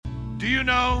Do you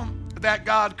know that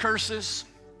God curses?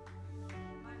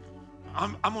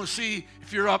 I'm going to see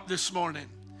if you're up this morning.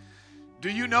 Do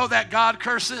you know that God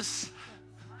curses?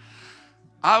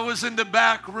 I was in the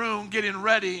back room getting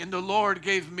ready, and the Lord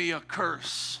gave me a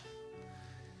curse.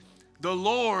 The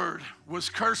Lord was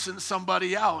cursing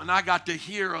somebody out, and I got to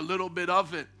hear a little bit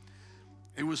of it.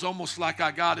 It was almost like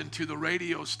I got into the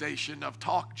radio station of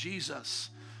Talk Jesus.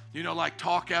 You know, like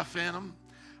Talk FM.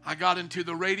 I got into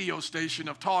the radio station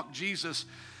of Talk Jesus,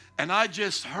 and I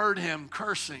just heard him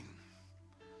cursing.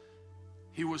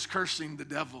 He was cursing the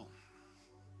devil.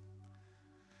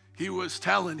 He was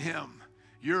telling him,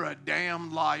 "You're a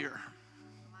damn liar."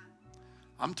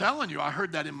 I'm telling you, I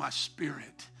heard that in my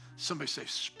spirit. Somebody say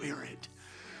spirit.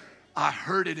 I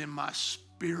heard it in my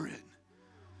spirit.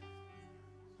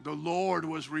 The Lord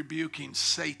was rebuking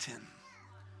Satan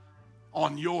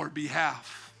on your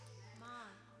behalf.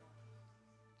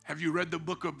 Have you read the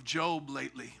book of Job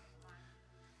lately?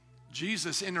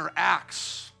 Jesus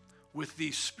interacts with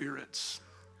these spirits.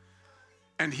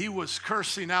 And he was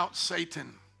cursing out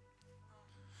Satan.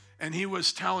 And he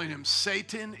was telling him,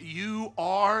 "Satan, you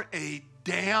are a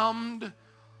damned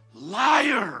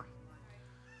liar."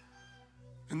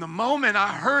 And the moment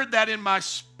I heard that in my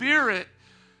spirit,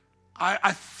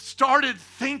 I started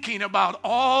thinking about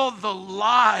all the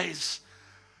lies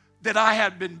that I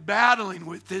had been battling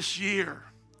with this year.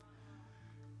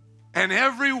 And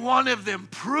every one of them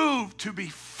proved to be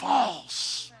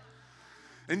false.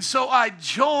 And so I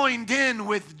joined in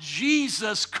with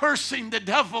Jesus cursing the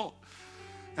devil.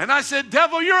 And I said,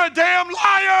 "Devil, you're a damn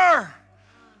liar."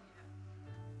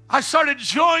 I started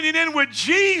joining in with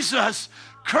Jesus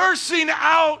cursing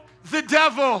out the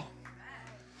devil.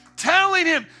 Telling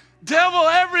him, "Devil,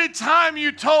 every time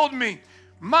you told me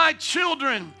my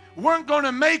children weren't going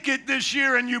to make it this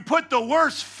year, and you put the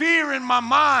worst fear in my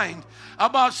mind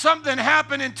about something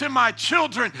happening to my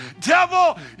children.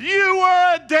 Devil, you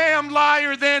were a damn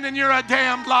liar then, and you're a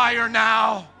damn liar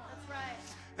now."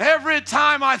 Every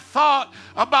time I thought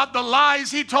about the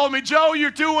lies he told me, "Joe, you're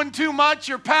doing too much.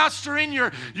 You're pastoring.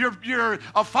 You're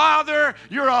a father.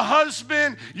 You're a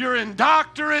husband. You're in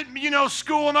doctorate,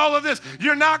 school and all of this.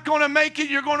 You're not going to make it.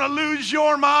 You're going to lose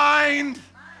your mind."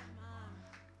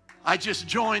 I just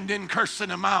joined in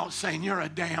cursing him out, saying, "You're a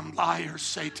damn liar,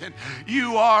 Satan.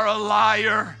 You are a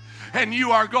liar, and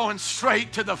you are going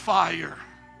straight to the fire."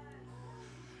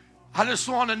 I just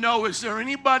want to know, is there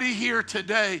anybody here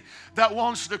today that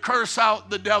wants to curse out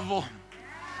the devil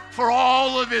for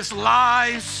all of his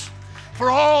lies, for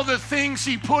all the things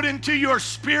he put into your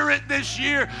spirit this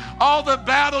year, all the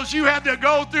battles you had to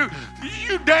go through?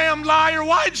 "You damn liar,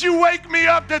 why'd you wake me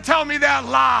up to tell me that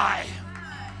lie?"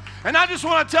 And I just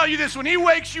want to tell you this, when he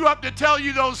wakes you up to tell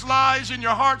you those lies and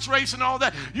your heart's racing and all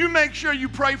that, you make sure you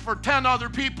pray for 10 other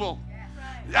people.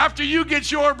 After you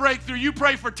get your breakthrough, you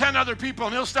pray for 10 other people,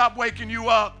 and he'll stop waking you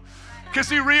up. Because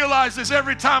he realizes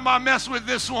every time I mess with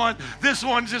this one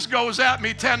just goes at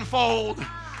me tenfold.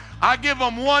 I give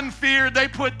them one fear, they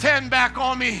put 10 back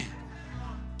on me.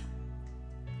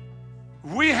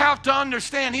 We have to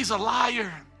understand he's a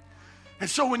liar. And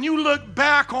so when you look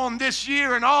back on this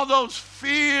year and all those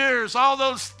fears, all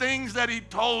those things that he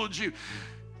told you,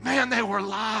 man, they were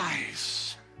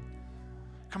lies.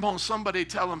 Come on, somebody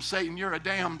tell him, "Satan, you're a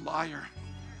damn liar.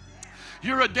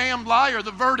 You're a damn liar.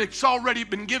 The verdict's already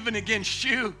been given against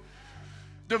you.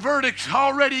 The verdict's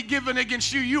already given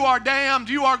against you. You are damned.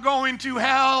 You are going to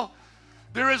hell.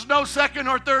 There is no second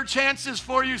or third chances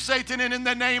for you, Satan. And in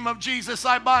the name of Jesus,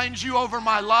 I bind you over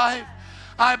my life.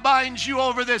 I bind you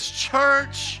over this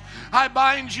church. I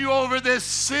bind you over this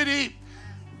city,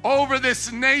 over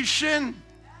this nation."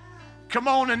 Come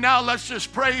on, and now let's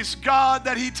just praise God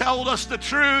that he told us the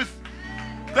truth.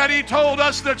 That he told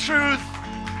us the truth.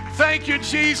 Thank you,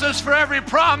 Jesus, for every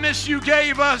promise you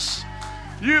gave us.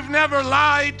 You've never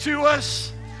lied to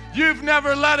us. You've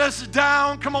never let us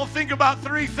down. Come on, think about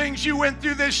 3 things you went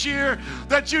through this year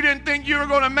that you didn't think you were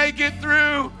going to make it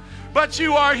through. But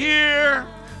you are here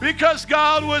because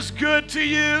God was good to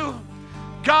you.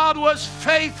 God was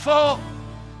faithful.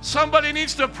 Somebody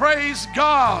needs to praise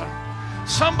God.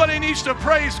 Somebody needs to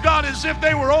praise God as if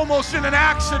they were almost in an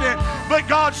accident, but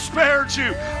God spared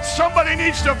you. Somebody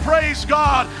needs to praise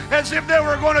God as if they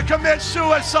were going to commit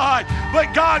suicide,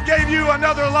 but God gave you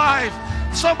another life.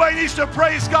 Somebody needs to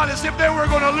praise God as if they were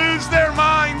going to lose their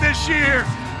mind this year,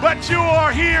 but you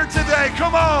are here today.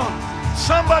 Come on.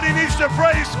 Somebody needs to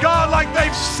praise God like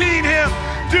they've seen him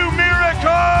do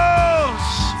miracles.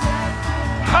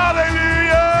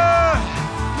 Hallelujah.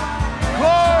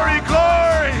 Glory,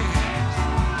 glory.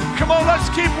 Come on, let's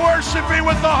keep worshiping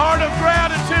with the heart of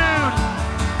gratitude.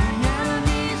 The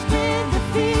enemy's been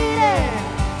defeated.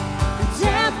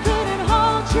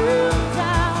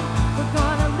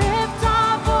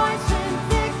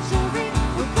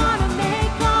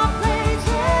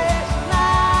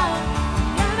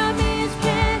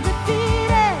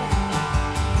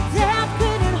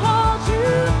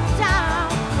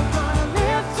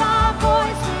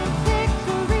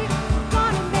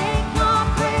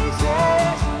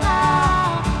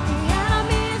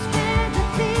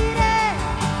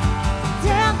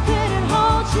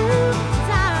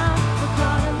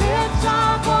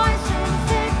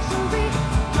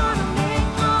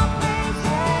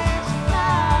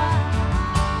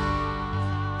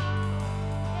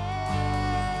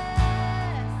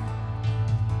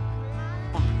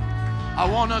 I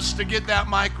want us to get that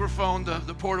microphone,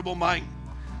 the portable mic.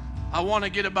 I want to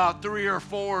get about 3 or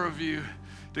 4 of you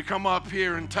to come up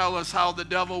here and tell us how the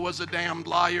devil was a damned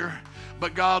liar,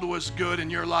 but God was good in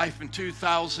your life in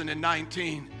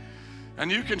 2019.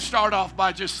 And you can start off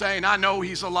by just saying, I know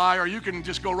he's a liar. You can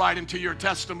just go right into your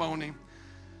testimony.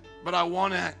 But I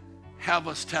want to have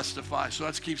us testify. So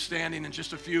let's keep standing. And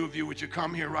just a few of you, would you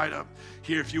come here right up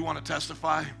here if you want to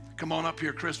testify? Come on up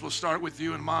here, Chris. We'll start with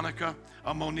you and Monica,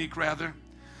 Monique rather.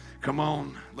 Come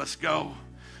on, let's go.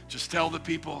 Just tell the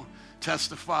people,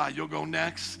 testify. You'll go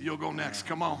next. You'll go next.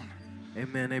 Come on.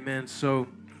 Amen, amen. So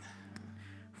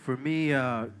for me,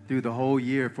 through the whole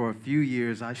year, for a few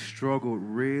years, I struggled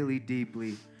really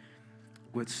deeply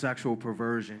with sexual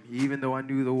perversion. Even though I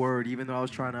knew the word, even though I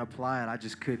was trying to apply it, I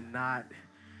just could not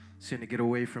seem to get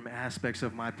away from aspects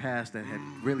of my past that had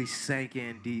really sank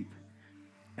in deep.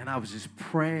 And I was just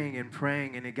praying,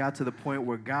 and it got to the point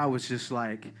where God was just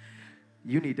like,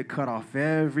 you need to cut off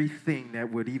everything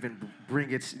that would even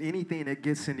bring it, anything that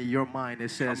gets into your mind that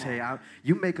says, hey,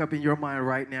 you make up in your mind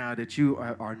right now that you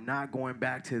are not going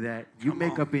back to that. You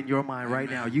make up in your mind right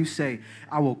now. You say,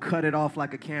 I will cut it off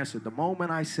like a cancer. The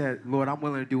moment I said, Lord, I'm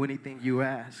willing to do anything you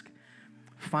ask,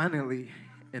 finally,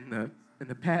 in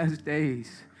the past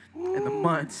days, in the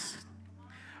months,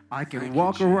 I can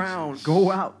walk around,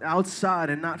 go outside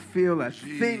and not feel a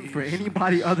thing for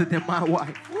anybody other than my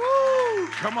wife. Woo!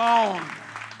 Come on.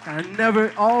 I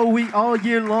never, all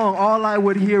year long, all I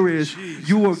would hear is,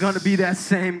 you are going to be that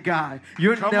same guy.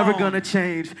 You're never going to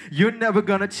change. You're never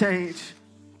going to change.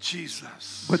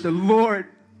 Jesus. But the Lord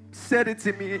said it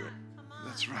to me.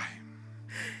 That's right.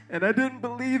 And I didn't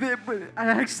believe it, but I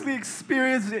actually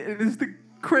experienced it, and it's the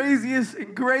craziest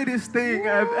and greatest thing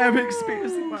I've ever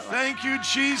experienced in my life. Thank you,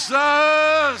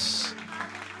 Jesus.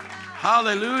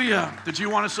 Hallelujah. Did you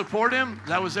want to support him?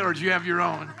 That was it, or do you have your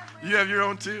own? You have your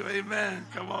own too. Amen.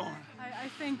 Come on. I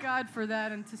thank God for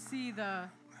that, and to see the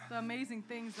amazing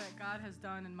things that God has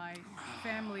done in my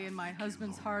family and my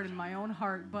husband's heart and my own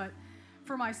heart. But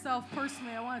for myself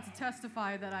personally, I wanted to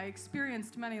testify that I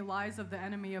experienced many lies of the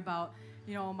enemy about,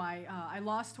 I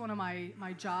lost one of my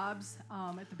jobs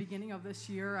at the beginning of this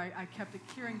year. I kept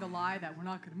hearing the lie that we're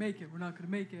not going to make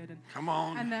it, and come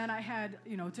on. And then I had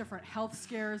different health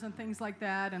scares and things like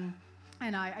that, and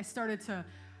I started to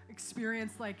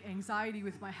experience like anxiety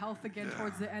with my health again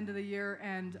towards the end of the year,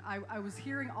 and I was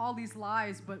hearing all these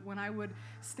lies. But when I would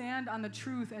stand on the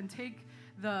truth and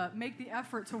make the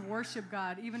effort to worship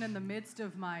God, even in the midst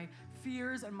of my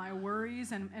fears and my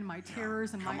worries and my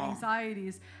terrors and my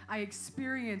anxieties, I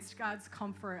experienced God's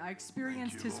comfort. I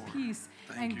experienced his peace.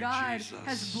 And God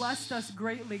has blessed us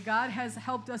greatly. God has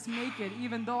helped us make it.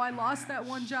 Even though I lost that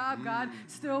one job, God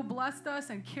still blessed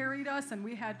us and carried us, and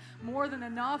we had more than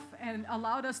enough and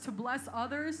allowed us to bless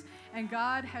others. And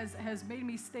God has made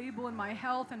me stable in my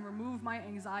health and removed my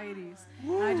anxieties.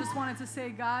 And I just wanted to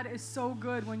say, God is so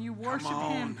good. When you worship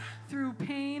him through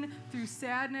pain, through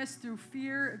sadness, through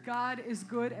fear, God is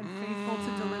good and faithful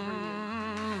to deliver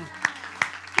you.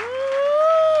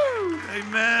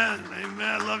 Amen.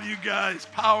 Amen. Love you guys.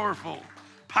 Powerful.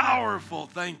 Powerful.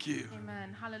 Thank you.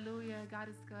 Amen. Hallelujah. God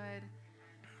is good.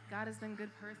 God has been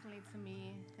good personally to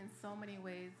me in so many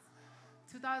ways.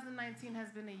 2019 has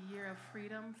been a year of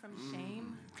freedom from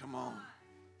shame. Come on.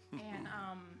 And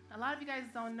a lot of you guys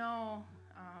don't know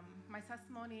my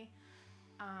testimony.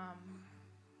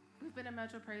 We've been in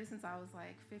Metro Praise since I was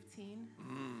like 15.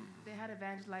 They had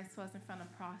evangelized to us in front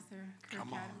of Prosser Career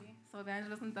Academy. So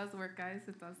evangelism does work, guys.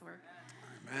 It does work.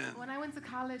 Amen. When I went to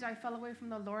college, I fell away from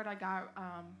the Lord. I got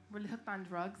really hooked on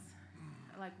drugs,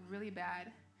 like really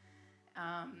bad.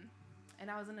 And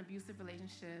I was in an abusive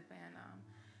relationship, and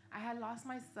I had lost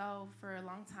myself for a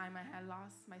long time. I had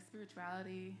lost my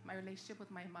spirituality, my relationship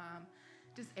with my mom,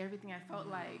 just everything. I felt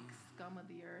like scum of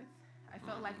the earth. I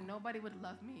felt like nobody would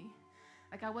love me.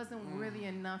 Like I wasn't worthy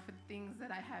enough for the things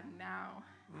that I have now.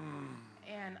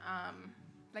 And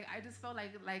like I just felt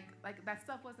like that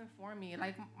stuff wasn't for me.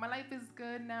 Like my life is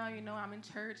good now, I'm in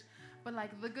church, but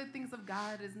like the good things of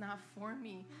God is not for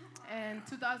me. And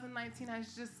 2019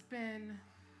 has just been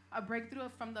a breakthrough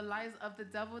from the lies of the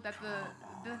devil that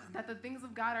the things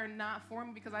of God are not for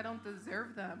me because I don't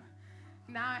deserve them.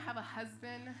 Now I have a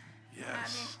husband.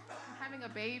 Yes. I'm having a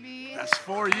baby. That's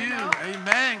for you.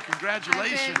 Amen.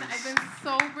 Congratulations. I've been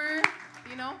sober,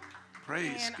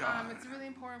 Praise God. It's really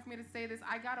important for me to say this.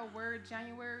 I got a word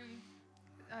January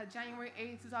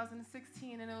 8th,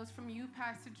 2016, and it was from you,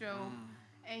 Pastor Joe.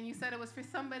 And you said it was for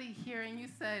somebody here, and you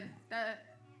said that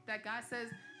God says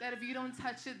that if you don't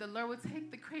touch it, the Lord will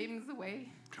take the cravings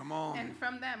away. Come on. And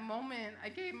from that moment, I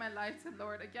gave my life to the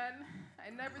Lord again. I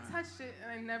never touched it,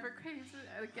 and I never craved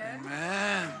it again.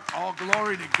 Amen. All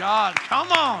glory to God.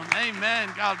 Come on. Amen.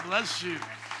 God bless you.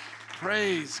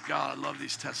 Praise God. I love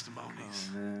these testimonies.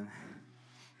 Oh, man.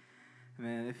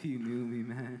 Man, if you knew me,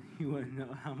 man, you wouldn't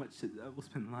know how much the devil's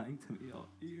been lying to me all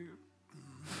year.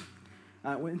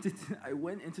 I went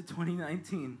into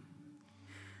 2019.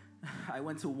 I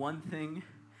went to one thing,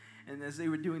 and as they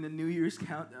were doing the New Year's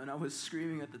countdown, I was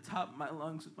screaming at the top of my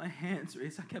lungs with my hands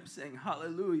raised. I kept saying,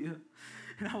 hallelujah.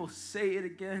 And I will say it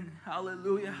again,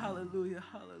 hallelujah, hallelujah,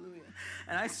 hallelujah.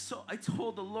 And I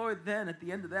told the Lord then at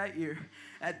the end of that year,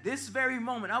 at this very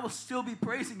moment, I will still be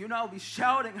praising you, and I'll be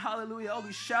shouting hallelujah. I'll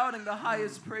be shouting the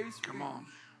highest praise. Come on.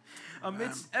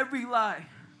 Amidst every lie.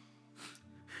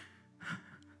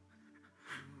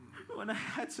 When I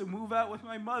had to move out with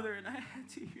my mother and I had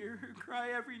to hear her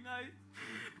cry every night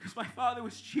because my father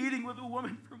was cheating with a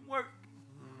woman from work.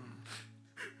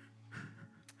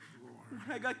 When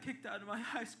I got kicked out of my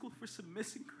high school for some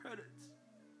missing credits.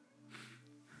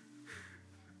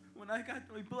 When I got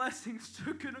my blessings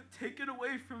taken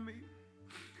away from me.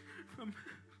 From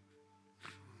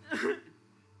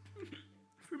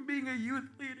being a youth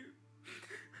leader.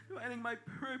 Finding my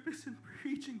purpose in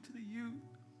preaching to the youth.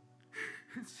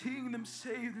 And seeing them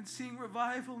saved and seeing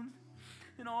revival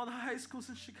in all the high schools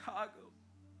in Chicago.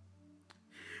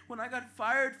 When I got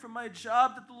fired from my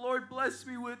job that the Lord blessed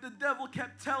me with, the devil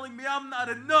kept telling me I'm not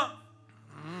enough.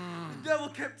 The devil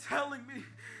kept telling me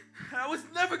I was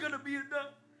never going to be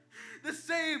enough. The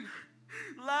same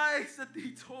lies that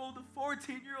he told the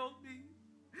 14-year-old me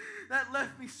that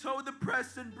left me so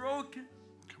depressed and broken.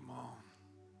 Come on.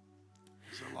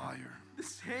 He's a liar. The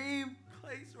same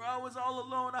place where I was all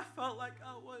alone, I felt like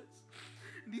I was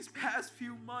in these past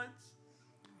few months.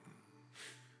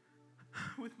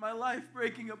 With my life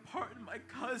breaking apart and my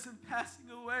cousin passing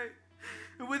away,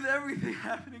 and with everything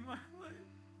happening in my life,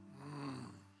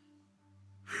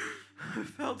 I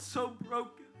felt so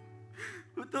broken.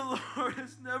 But the Lord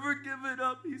has never given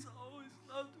up. He's always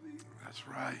loved me. That's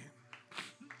right.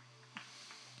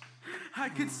 I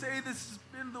can say this has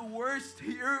been the worst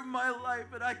year of my life,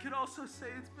 but I can also say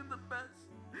it's been the best.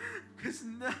 Because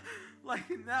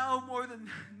now more than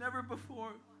never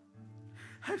before,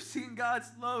 I've seen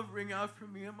God's love ring out for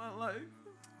me in my life.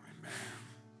 Amen.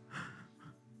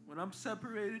 When I'm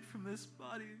separated from this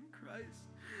body in Christ,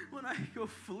 when I go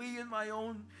flee in my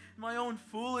own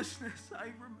foolishness, I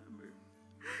remember.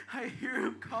 I hear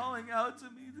him calling out to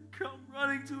me to come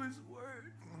running to his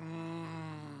word.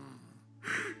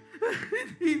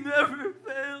 And he never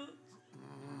fails.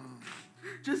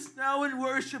 Just now in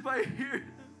worship, I hear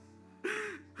him.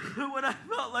 When I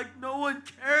felt like no one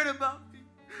cared about me,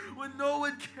 when no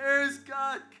one cares,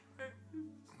 God cares.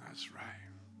 That's right.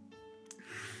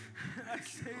 And I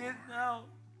say it now.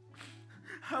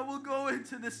 I will go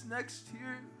into this next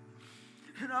year,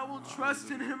 and I will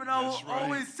trust in him, and I will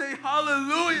always say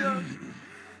hallelujah.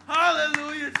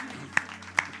 Hallelujah, Jesus.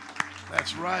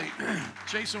 That's right.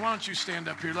 Jason, why don't you stand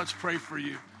up here? Let's pray for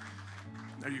you.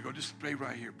 There you go. Just stay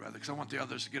right here, brother, because I want the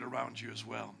others to get around you as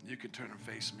well. You can turn and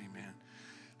face me, man.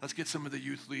 Let's get some of the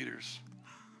youth leaders.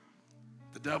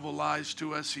 The devil lies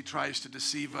to us. He tries to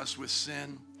deceive us with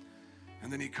sin,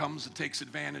 and then he comes and takes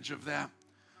advantage of that.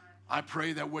 I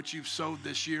pray that what you've sowed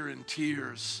this year in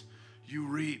tears, you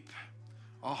reap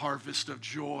a harvest of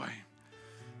joy.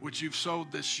 What you've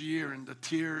sowed this year in the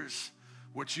tears,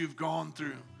 what you've gone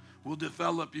through, will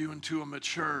develop you into a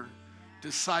mature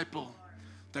disciple,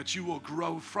 that you will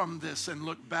grow from this and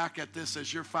look back at this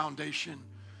as your foundation.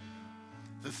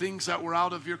 The things that were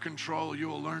out of your control, you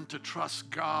will learn to trust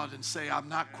God and say, I'm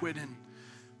not quitting.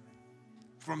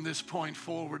 From this point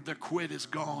forward, the quit is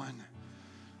gone.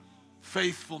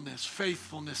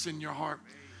 Faithfulness in your heart.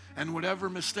 And whatever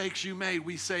mistakes you made,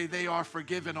 we say they are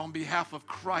forgiven on behalf of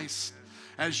Christ.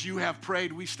 As you have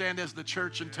prayed, we stand as the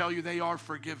church and tell you they are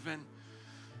forgiven,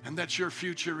 and that your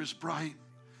future is bright,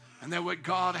 and that what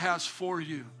God has for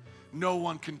you, no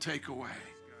one can take away.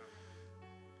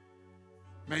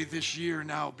 May this year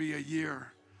now be a year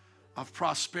of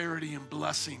prosperity and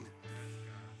blessing.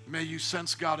 May you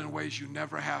sense God in ways you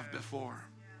never have before.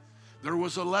 There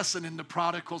was a lesson in the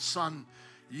prodigal son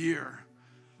year,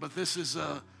 but this is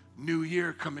a new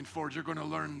year coming forward. You're going to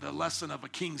learn the lesson of a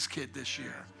king's kid this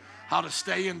year. How to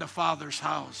stay in the Father's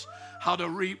house, how to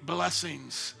reap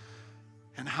blessings,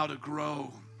 and how to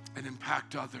grow and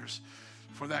impact others.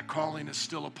 For that calling is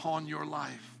still upon your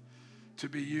life to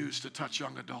be used to touch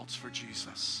young adults for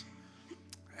Jesus.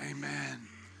 Amen.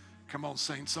 Come on,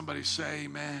 saints. Somebody say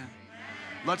amen.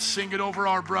 Let's sing it over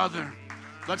our brother.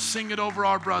 Let's sing it over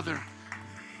our brother.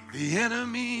 The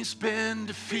enemy's been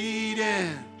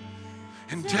defeated,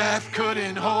 And death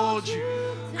couldn't hold you.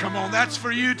 Come on, that's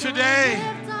for you today.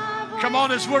 Come on,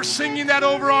 as we're singing that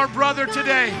over our brother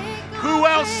today, who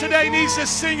else today needs to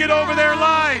sing it over their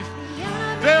life?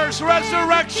 There's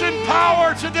resurrection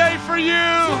power today for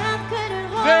you.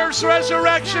 There's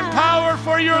resurrection power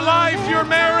for your life, your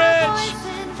marriage,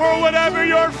 for whatever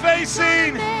you're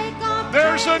facing.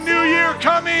 There's a new year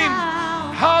coming.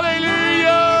 Hallelujah.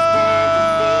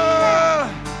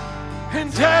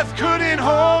 And death couldn't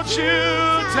hold you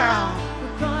down.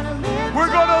 We're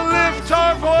going to lift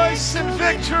our voice in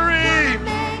victory.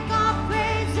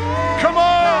 Come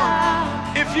on.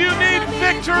 If you need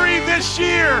victory this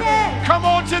year, come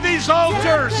on to these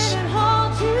altars.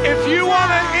 If you want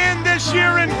to end this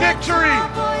year in victory,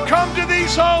 come to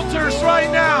these altars right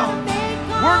now.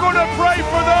 We're going to pray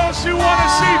for those who want to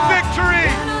see victory.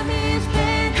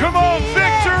 Come on,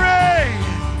 victory!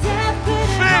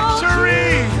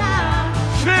 Victory!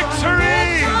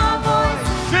 Victory!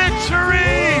 Victory!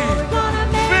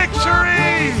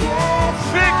 Victory!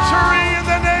 Victory in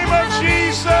the name of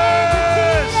Jesus!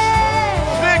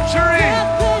 Victory!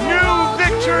 New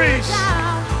victories!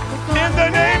 In the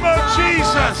name of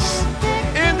Jesus!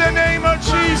 In the name of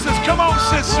Jesus! Come on,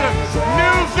 sister!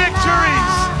 New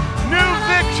victories! New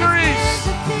victories!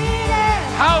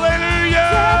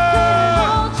 Hallelujah!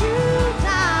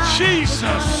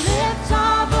 Jesus!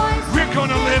 We're going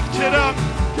to lift it up.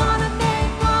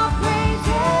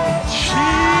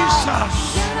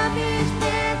 Jesus!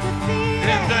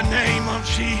 In the name of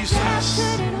Jesus!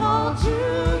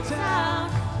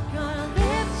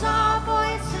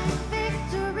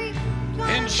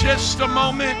 In just a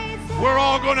moment, we're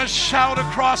all going to shout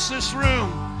across this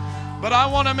room. But I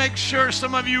want to make sure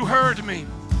some of you heard me.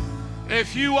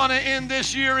 If you want to end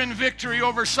this year in victory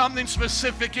over something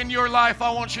specific in your life, I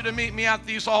want you to meet me at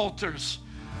these altars.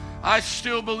 I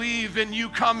still believe in you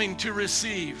coming to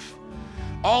receive.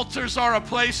 Altars are a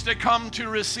place to come to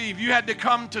receive. You had to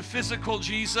come to physical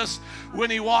Jesus when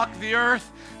he walked the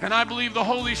earth. And I believe the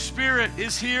Holy Spirit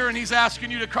is here and he's asking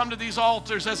you to come to these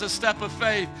altars as a step of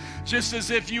faith, just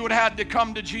as if you had had to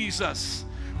come to Jesus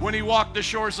when he walked the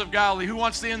shores of Galilee. Who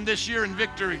wants to end this year in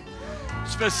victory?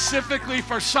 Specifically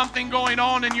for something going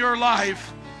on in your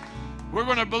life, we're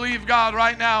going to believe God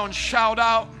right now and shout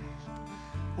out.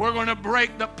 We're going to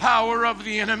break the power of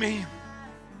the enemy.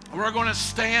 We're going to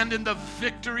stand in the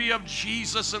victory of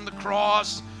Jesus and the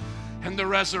cross and the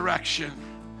resurrection.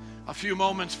 A few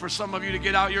moments for some of you to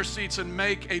get out your seats and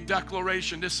make a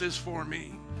declaration. This is for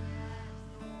me.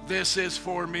 This is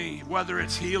for me. Whether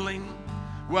it's healing,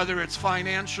 whether it's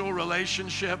financial,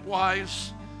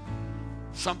 relationship-wise,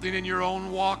 something in your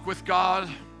own walk with God.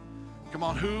 Come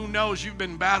on, who knows you've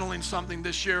been battling something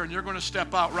this year and you're going to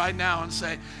step out right now and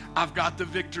say, I've got the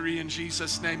victory in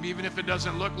Jesus' name. Even if it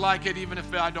doesn't look like it, even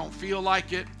if I don't feel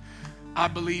like it, I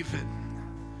believe it.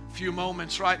 A few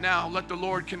moments right now, let the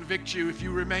Lord convict you if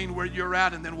you remain where you're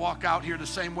at and then walk out here the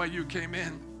same way you came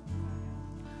in.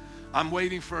 I'm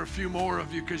waiting for a few more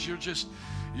of you because you're just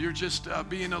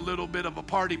being a little bit of a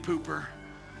party pooper.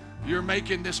 You're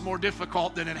making this more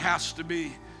difficult than it has to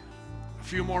be. A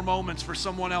few more moments for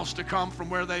someone else to come from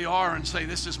where they are and say,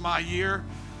 this is my year.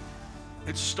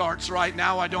 It starts right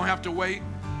now. I don't have to wait.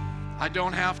 I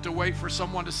don't have to wait for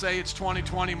someone to say it's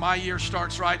 2020. My year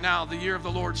starts right now. The year of the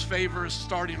Lord's favor is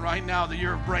starting right now. The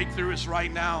year of breakthrough is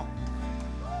right now.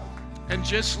 And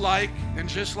just like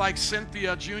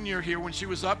Cynthia Jr. here, when she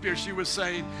was up here, she was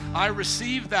saying, I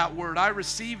received that word. I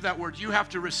received that word. You have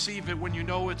to receive it when you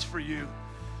know it's for you.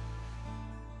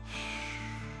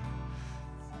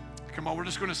 Come on, we're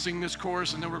just going to sing this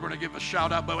chorus and then we're going to give a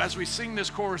shout out. But as we sing this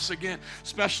chorus again,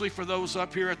 especially for those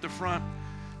up here at the front,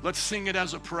 let's sing it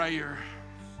as a prayer.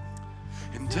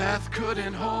 And death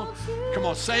couldn't hold. Come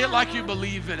on, say it like you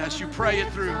believe it as you pray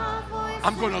it through.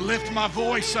 I'm going to lift my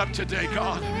voice up today,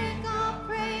 God.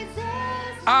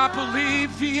 I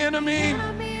believe the enemy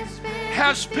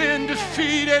has been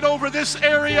defeated over this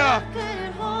area.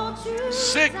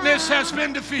 Sickness has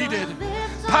been defeated.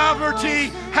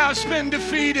 Poverty has been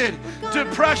defeated.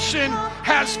 Depression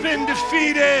has been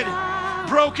defeated.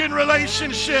 Broken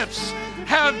relationships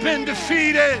have been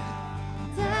defeated.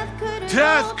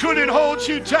 Death couldn't hold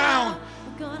you down.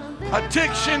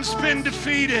 Addiction's been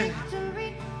defeated.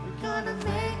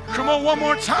 Come on, one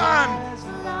more time.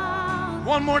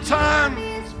 One more time.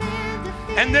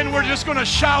 And then we're just going to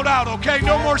shout out, okay?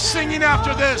 No more singing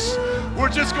after this. We're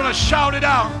just going to shout it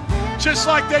out. Just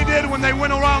like they did when they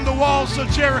went around the walls of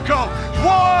Jericho.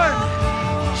 1,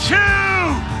 2,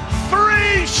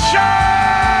 3, shout!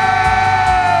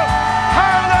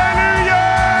 Hallelujah!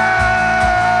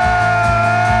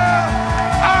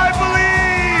 I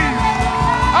believe!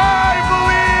 I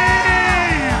believe!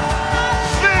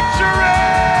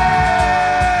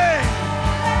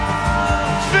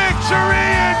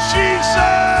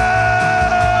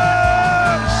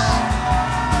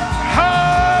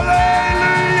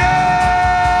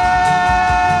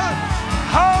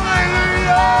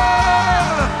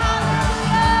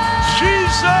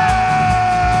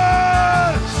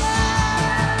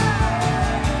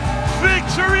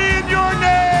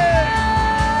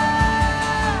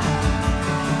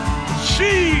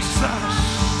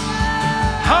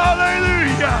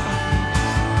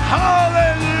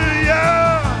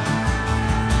 Hallelujah.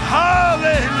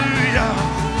 Hallelujah.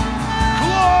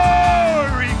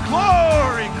 Glory,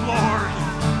 glory, glory.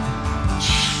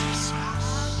 Jesus.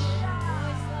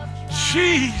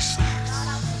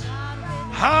 Jesus.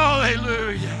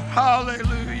 Hallelujah.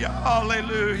 Hallelujah.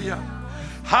 Hallelujah.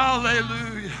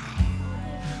 Hallelujah.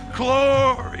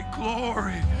 Glory,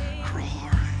 glory,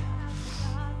 glory.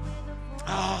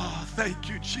 Oh, thank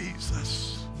you,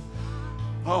 Jesus.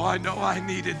 Oh, I know I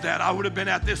needed that. I would have been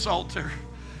at this altar.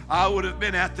 I would have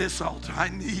been at this altar. I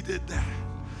needed that.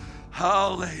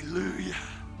 Hallelujah.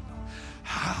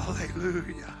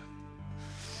 Hallelujah.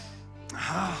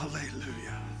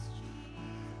 Hallelujah.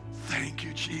 Thank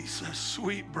you, Jesus.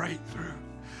 Sweet breakthrough.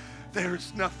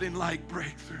 There's nothing like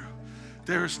breakthrough.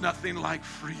 There's nothing like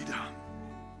freedom.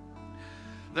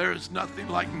 There is nothing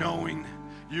like knowing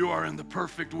you are in the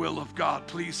perfect will of God,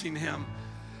 pleasing Him,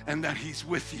 and that He's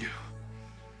with you.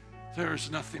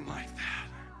 There's nothing like that.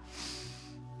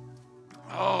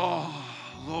 Oh,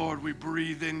 Lord, we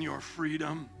breathe in your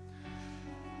freedom.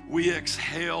 We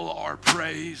exhale our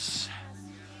praise.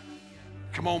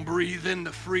 Come on, breathe in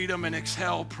the freedom and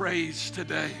exhale praise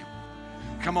today.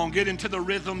 Come on, get into the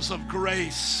rhythms of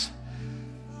grace.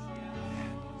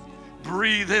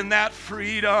 Breathe in that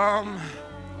freedom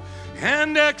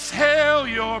and exhale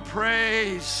your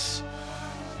praise.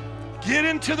 Get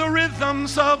into the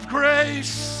rhythms of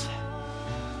grace.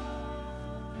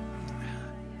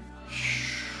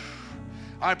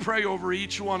 I pray over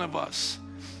each one of us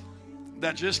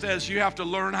that just as you have to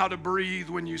learn how to breathe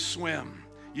when you swim,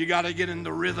 you got to get in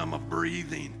the rhythm of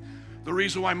breathing. The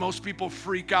reason why most people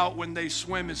freak out when they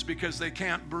swim is because they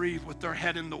can't breathe with their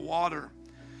head in the water.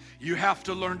 You have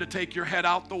to learn to take your head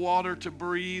out the water to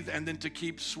breathe and then to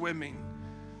keep swimming.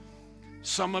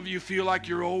 Some of you feel like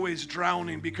you're always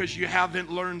drowning because you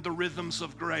haven't learned the rhythms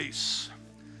of grace.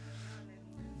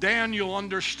 Daniel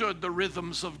understood the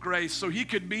rhythms of grace, so he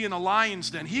could be in a lion's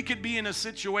den. He could be in a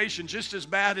situation just as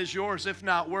bad as yours, if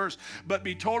not worse, but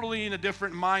be totally in a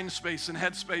different mind space and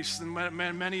head space than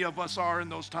many of us are in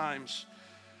those times.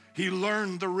 He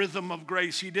learned the rhythm of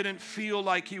grace. He didn't feel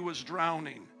like he was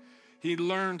drowning. He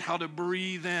learned how to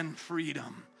breathe in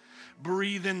freedom.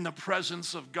 Breathe in the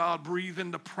presence of God. Breathe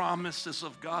in the promises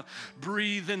of God.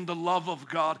 Breathe in the love of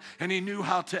God. And he knew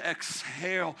how to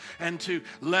exhale and to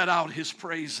let out his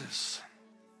praises.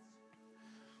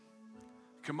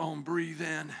 Come on, breathe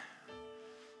in.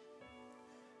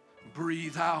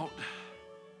 Breathe out.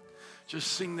 Just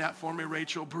sing that for me,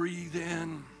 Rachel. Breathe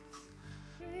in.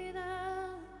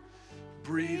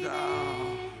 Breathe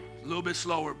out. A little bit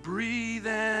slower. Breathe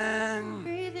in.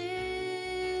 Breathe in.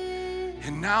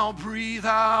 And now breathe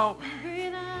out.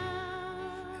 Breathe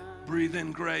out. Breathe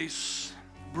in grace.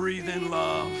 Breathe in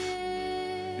love.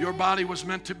 Your body was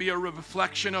meant to be a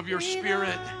reflection of your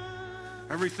spirit.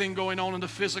 Everything going on in the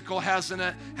physical has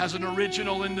an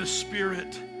original in the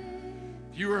spirit.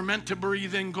 You were meant to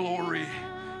breathe in glory.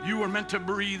 You were meant to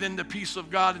breathe in the peace of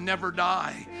God and never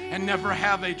die and never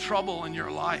have a trouble in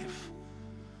your life.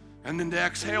 And then to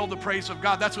exhale the praise of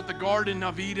God. That's what the Garden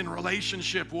of Eden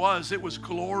relationship was. It was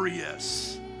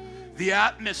glorious. The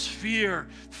atmosphere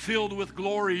filled with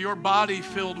glory. Your body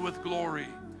filled with glory.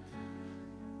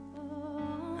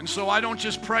 And so I don't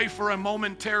just pray for a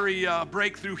momentary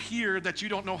breakthrough here that you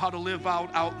don't know how to live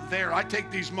out there. I take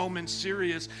these moments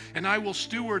serious, and I will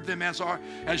steward them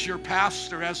as your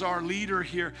pastor, as our leader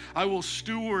here. I will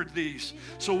steward these.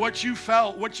 So what you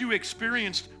felt, what you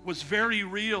experienced was very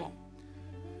real.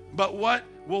 But what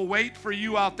will wait for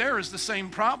you out there is the same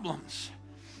problems.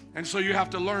 And so you have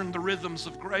to learn the rhythms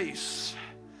of grace.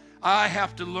 I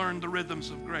have to learn the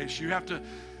rhythms of grace. You have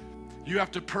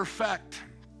to perfect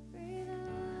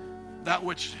that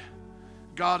which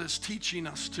God is teaching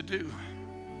us to do.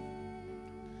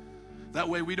 That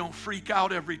way we don't freak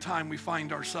out every time we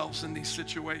find ourselves in these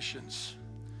situations.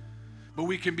 But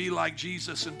we can be like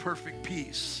Jesus in perfect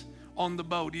peace on the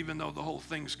boat, even though the whole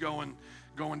thing's going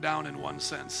down in one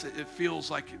sense. It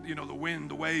feels like, the wind,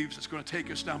 the waves, it's going to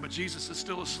take us down. But Jesus is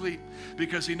still asleep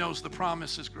because he knows the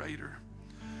promise is greater.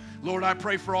 Lord, I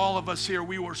pray for all of us here.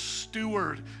 We will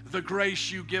steward the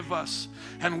grace you give us.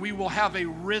 And we will have a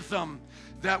rhythm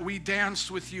that we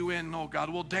dance with you in, oh God.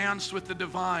 We'll dance with the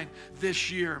divine this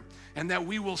year. And that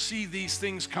we will see these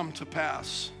things come to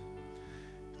pass.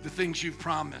 The things you've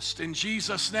promised. In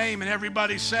Jesus' name. And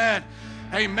everybody said,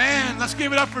 amen. Let's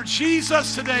give it up for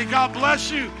Jesus today. God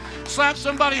bless you. Slap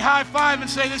somebody high five and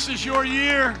say, this is your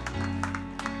year.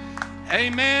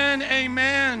 Amen,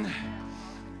 amen.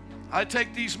 I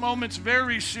take these moments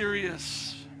very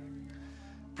serious.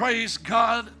 Praise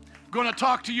God. going to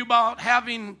talk to you about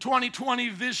having 2020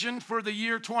 vision for the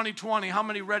year 2020. How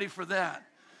many ready for that?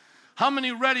 How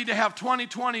many ready to have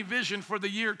 2020 vision for the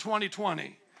year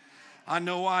 2020? I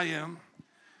know I am.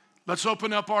 Let's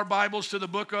open up our Bibles to the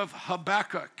book of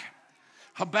Habakkuk.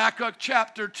 Habakkuk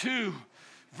chapter 2,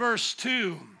 verse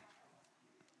 2.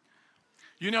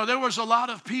 You know, there was a lot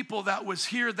of people that was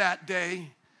here that day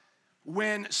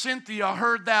when Cynthia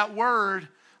heard that word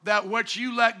that what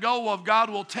you let go of, God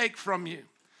will take from you.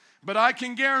 But I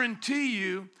can guarantee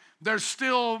you there's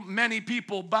still many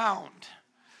people bound.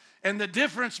 And the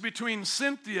difference between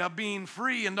Cynthia being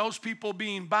free and those people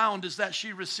being bound is that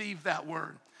she received that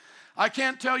word. I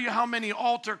can't tell you how many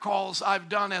altar calls I've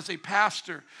done as a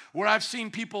pastor where I've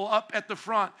seen people up at the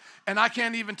front, and I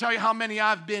can't even tell you how many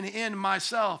I've been in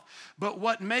myself. But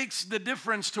what makes the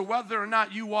difference to whether or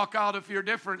not you walk out if you're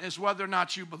different is whether or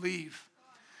not you believe.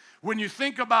 When you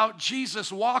think about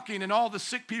Jesus walking and all the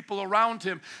sick people around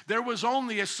him, there was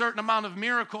only a certain amount of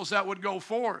miracles that would go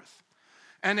forth.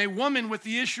 And a woman with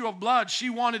the issue of blood,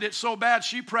 she wanted it so bad,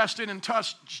 she pressed in and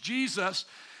touched Jesus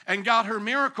and got her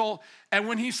miracle. And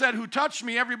when he said, "Who touched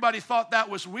me?" everybody thought that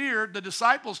was weird. The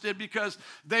disciples did, because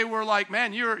they were like,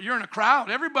 "Man, you're in a crowd.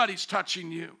 Everybody's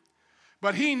touching you."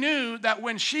 But he knew that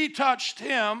when she touched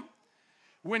him,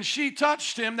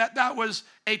 that was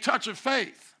a touch of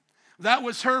faith. That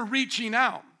was her reaching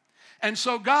out. And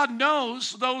so God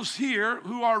knows those here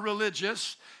who are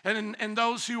religious and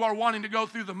those who are wanting to go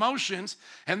through the motions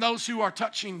and those who are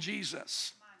touching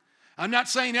Jesus. I'm not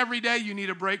saying every day you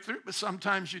need a breakthrough, but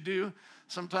sometimes you do.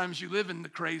 Sometimes you live in the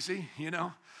crazy, you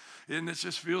know, and it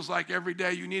just feels like every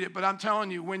day you need it. But I'm telling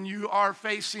you, when you are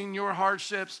facing your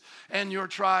hardships and your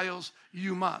trials,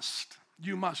 you must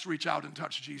reach out and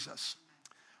touch Jesus.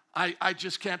 I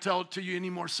just can't tell it to you any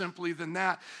more simply than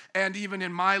that. And even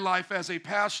in my life as a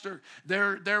pastor,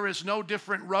 there is no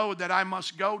different road that I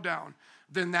must go down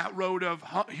than that road of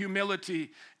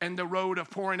humility and the road of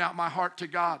pouring out my heart to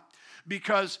God.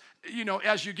 Because, you know,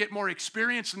 as you get more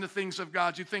experience in the things of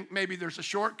God, you think maybe there's a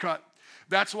shortcut.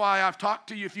 That's why I've talked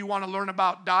to you. If you want to learn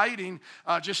about dieting,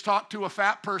 just talk to a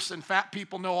fat person. Fat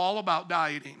people know all about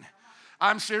dieting.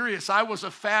 I'm serious. I was a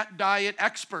fat diet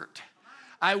expert.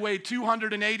 I weighed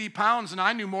 280 pounds, and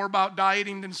I knew more about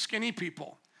dieting than skinny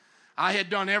people. I had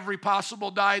done every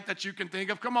possible diet that you can think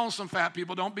of. Come on, some fat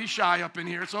people. Don't be shy up in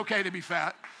here. It's okay to be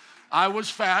fat. I was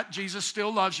fat. Jesus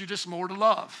still loves you, just more to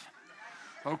love.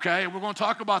 Okay, we're going to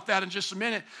talk about that in just a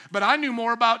minute. But I knew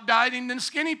more about dieting than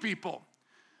skinny people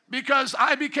because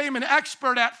I became an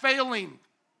expert at failing.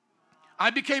 I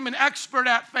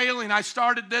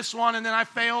started this one, and then I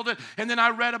failed it, and then I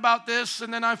read about this,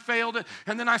 and then I failed it,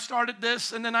 and then I started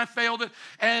this, and then I failed it.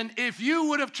 And if you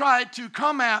would have tried to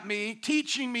come at me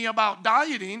teaching me about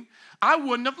dieting, I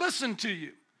wouldn't have listened to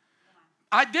you.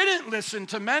 I didn't listen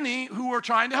to many who were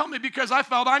trying to help me because I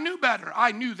felt I knew better.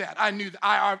 I knew that.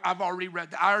 I've already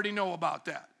read that. I already know about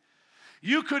that.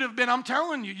 You could have been, I'm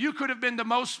telling you, you could have been the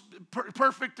most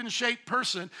perfect and shaped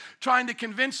person trying to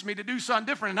convince me to do something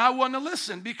different, and I wouldn't have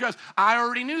listened because I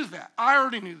already knew that. I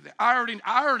already knew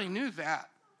that.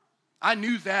 I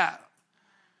knew that.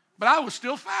 But I was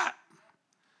still fat.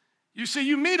 You see,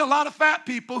 you meet a lot of fat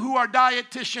people who are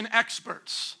dietitian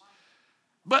experts,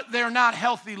 but they're not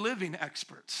healthy living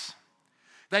experts.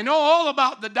 They know all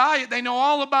about the diet. They know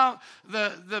all about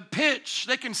the pitch.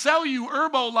 They can sell you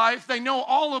Herbalife. They know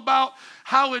all about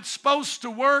how it's supposed to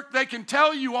work. They can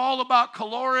tell you all about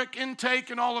caloric intake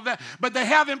and all of that, but they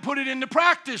haven't put it into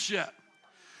practice yet.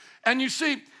 And you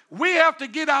see, we have to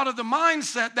get out of the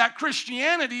mindset that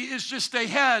Christianity is just a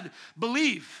head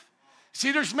belief.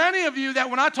 See, there's many of you that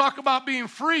when I talk about being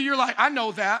free, you're like, I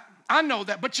know that,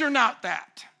 but you're not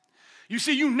that. You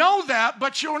see, you know that,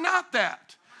 but you're not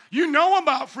that. You know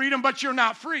about freedom, but you're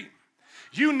not free.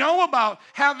 You know about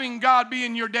having God be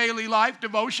in your daily life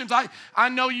devotions. I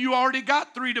know you already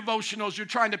got 3 devotionals. You're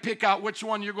trying to pick out which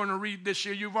one you're going to read this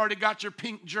year. You've already got your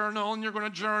pink journal, and you're going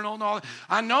to journal and all that.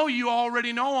 I know you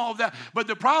already know all of that, but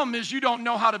the problem is you don't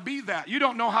know how to be that. You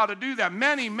don't know how to do that.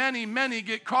 Many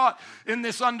get caught in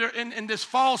this in this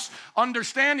false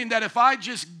understanding that if I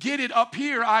just get it up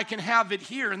here, I can have it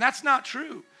here, and that's not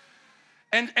true.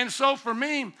 And so for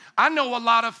me, I know a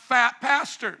lot of fat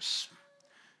pastors,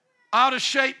 out of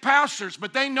shape pastors,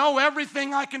 but they know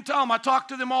everything I can tell them. I talk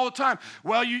to them all the time.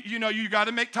 Well, you know, you got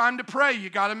to make time to pray. You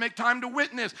got to make time to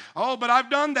witness. Oh, but I've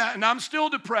done that and I'm still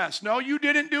depressed. No, you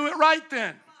didn't do it right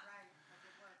then.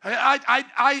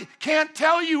 I can't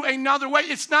tell you another way.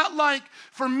 It's not like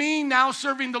for me now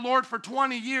serving the Lord for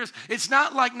 20 years, it's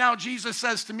not like now Jesus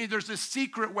says to me, there's this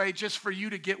secret way just for you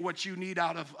to get what you need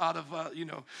out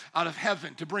of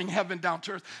heaven, to bring heaven down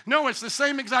to earth. No, it's the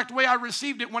same exact way I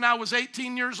received it when I was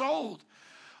 18 years old.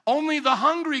 Only the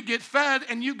hungry get fed,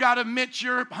 and you got to admit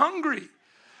you're hungry.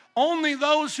 Only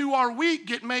those who are weak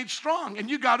get made strong, and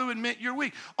you got to admit you're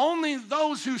weak. Only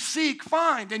those who seek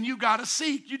find, and you got to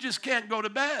seek. You just can't go to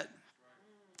bed.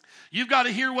 You've got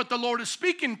to hear what the Lord is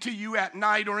speaking to you at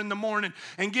night or in the morning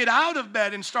and get out of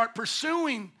bed and start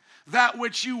pursuing that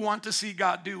which you want to see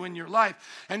God do in your life.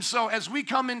 And so as we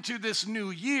come into this new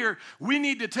year, we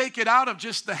need to take it out of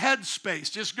just the head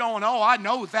space, just going, oh, I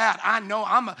know that. I know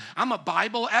I'm a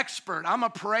Bible expert. I'm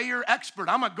a prayer expert.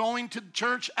 I'm a going to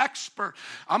church expert.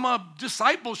 I'm a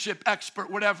discipleship expert,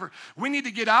 whatever. We need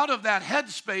to get out of that head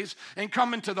space and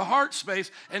come into the heart space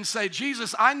and say,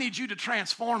 Jesus, I need you to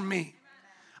transform me.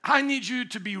 I need you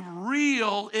to be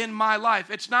real in my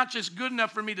life. It's not just good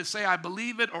enough for me to say I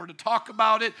believe it or to talk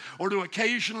about it or to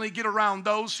occasionally get around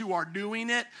those who are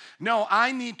doing it. No,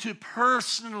 I need to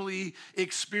personally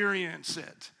experience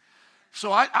it.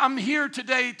 So I'm here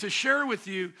today to share with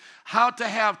you how to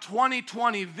have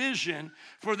 2020 vision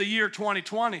for the year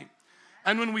 2020.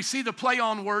 And when we see the play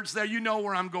on words there, you know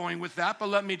where I'm going with that, but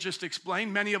let me just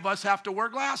explain. Many of us have to wear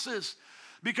glasses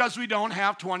because we don't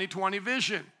have 2020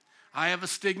 vision. I have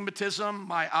astigmatism.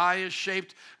 My eye is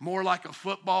shaped more like a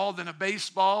football than a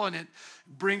baseball, and it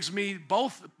brings me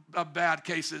both bad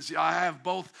cases. I have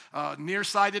both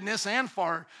nearsightedness and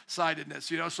farsightedness,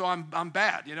 so I'm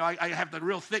bad. I have the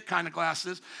real thick kind of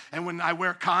glasses, and when I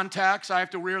wear contacts, I have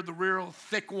to wear the real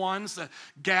thick ones, the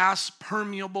gas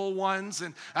permeable ones,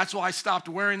 and that's why I stopped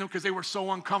wearing them because they were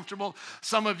so uncomfortable.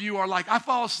 Some of you are like, I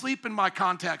fall asleep in my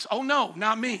contacts. Oh, no,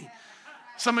 not me.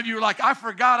 Some of you are like, I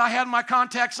forgot I had my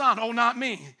contacts on. Oh, not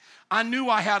me. I knew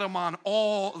I had them on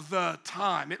all the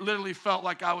time. It literally felt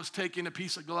like I was taking a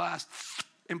piece of glass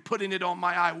and putting it on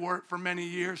my eye. Worked for many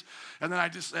years. And then I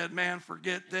just said, man,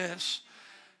 forget this.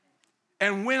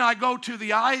 And when I go to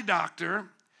the eye doctor,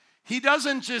 he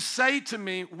doesn't just say to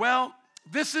me, well,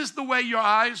 this is the way your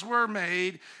eyes were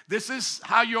made. This is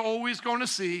how you're always going to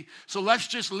see. So let's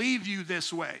just leave you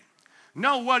this way.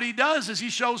 No, what he does is he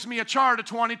shows me a chart of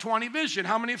 2020 vision.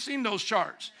 How many have seen those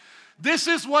charts? This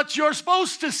is what you're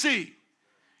supposed to see.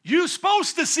 You're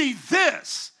supposed to see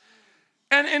this.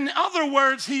 And in other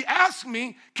words, he asked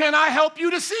me, can I help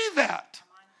you to see that?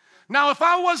 Now, if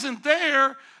I wasn't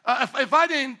there, if I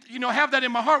didn't, have that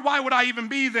in my heart, why would I even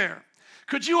be there?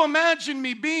 Could you imagine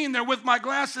me being there with my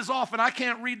glasses off and I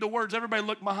can't read the words? Everybody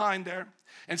look behind there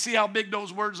and see how big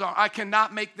those words are. I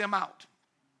cannot make them out.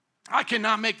 I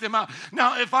cannot make them out.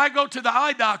 Now, if I go to the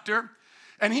eye doctor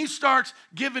and he starts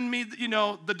giving me,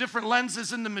 the different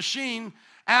lenses in the machine,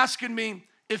 asking me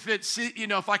if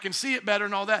if I can see it better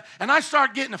and all that, and I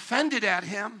start getting offended at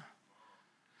him,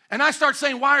 and I start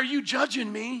saying, why are you judging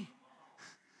me?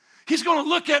 He's going to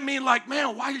look at me like,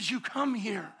 man, why did you come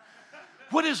here?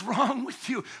 What is wrong with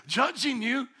you? Judging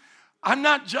you?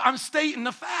 I'm stating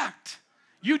the fact.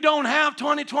 You don't have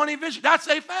 20/20 vision. That's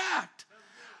a fact.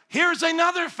 Here's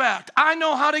another fact. I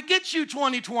know how to get you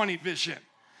 20/20 vision.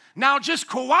 Now just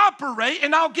cooperate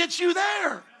and I'll get you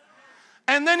there.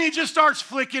 And then he just starts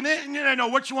flicking it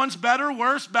and which one's better,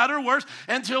 worse,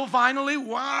 until finally,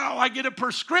 wow, I get a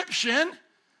prescription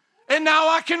and now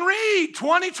I can read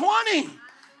 20/20.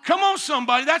 Come on,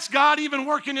 somebody. That's God even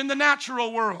working in the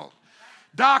natural world.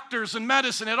 Doctors and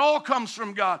medicine, it all comes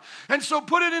from God. And so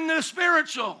put it in the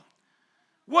spiritual.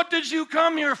 What did you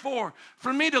come here for?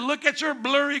 For me to look at your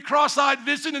blurry, cross-eyed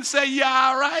vision and say, yeah,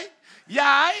 all right? Yeah,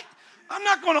 all right? I'm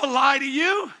not going to lie to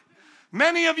you.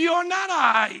 Many of you are not all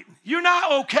right. You're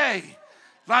not okay.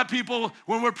 A lot of people,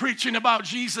 when we're preaching about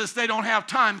Jesus, they don't have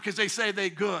time because they say they're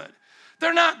good.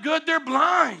 They're not good. They're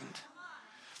blind.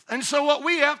 And so what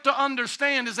we have to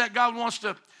understand is that God wants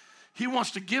to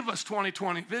give us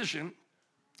 20/20 vision.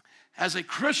 As a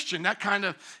Christian, that kind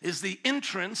of is the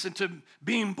entrance into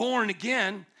being born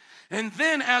again. And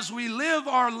then as we live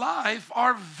our life,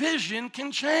 our vision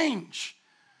can change.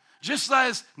 Just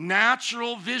as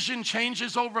natural vision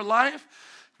changes over life.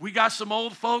 We got some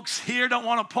old folks here, don't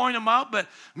want to point them out, but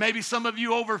maybe some of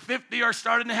you over 50 are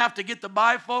starting to have to get the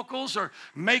bifocals or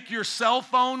make your cell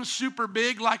phone super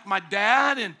big like my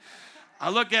dad. And I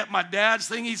look at my dad's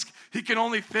thing, he can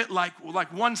only fit like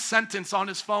one sentence on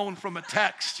his phone from a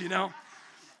text,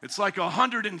 It's like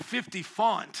 150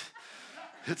 font.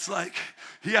 It's like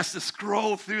he has to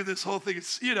scroll through this whole thing.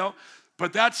 It's,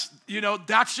 but that's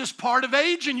just part of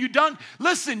age. And you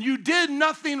did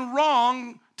nothing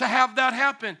wrong to have that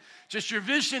happen. Just your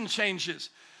vision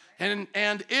changes.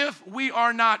 And if we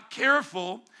are not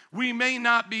careful, we may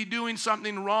not be doing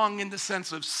something wrong in the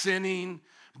sense of sinning,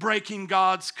 breaking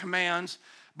God's commands,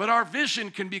 but our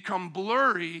vision can become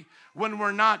blurry when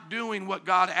we're not doing what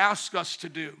God asks us to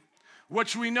do,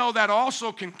 which we know that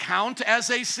also can count as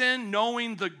a sin.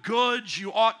 Knowing the goods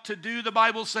you ought to do, the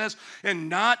Bible says, and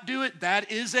not do it,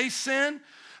 that is a sin.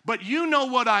 But you know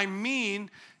what I mean.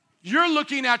 You're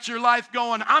looking at your life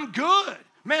going, I'm good.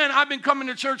 Man, I've been coming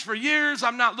to church for years.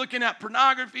 I'm not looking at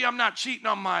pornography. I'm not cheating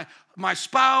on my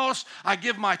spouse. I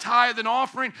give my tithe and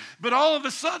offering. But all of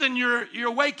a sudden,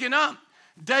 you're waking up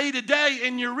day to day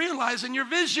and you're realizing your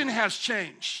vision has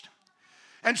changed.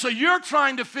 And so you're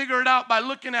trying to figure it out by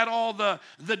looking at all the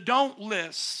don't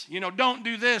lists. You know, don't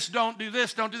do this, don't do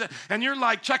this, don't do that. And you're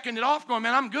like checking it off going,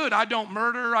 man, I'm good. I don't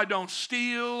murder, I don't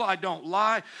steal, I don't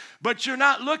lie. But you're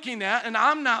not looking at, and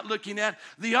I'm not looking at,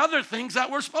 the other things that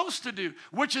we're supposed to do,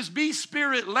 which is be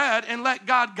Spirit-led and let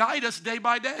God guide us day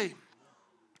by day.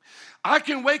 I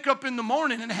can wake up in the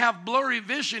morning and have blurry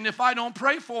vision if I don't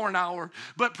pray for an hour.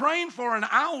 But praying for an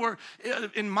hour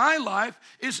in my life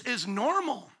is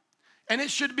normal. And it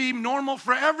should be normal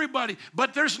for everybody.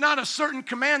 But there's not a certain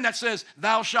command that says,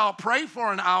 thou shalt pray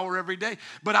for an hour every day.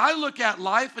 But I look at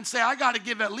life and say, I got to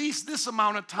give at least this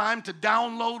amount of time to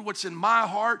download what's in my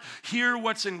heart, hear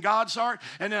what's in God's heart.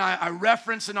 And then I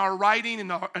reference in our writing,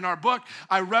 in our book,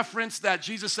 I reference that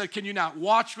Jesus said, can you not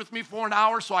watch with me for an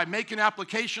hour? So I make an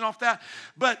application off that.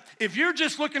 But if you're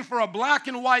just looking for a black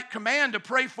and white command to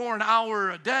pray for an hour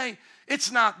a day,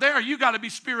 it's not there. You got to be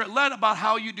Spirit-led about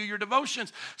how you do your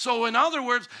devotions. So in other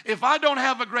words, if I don't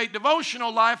have a great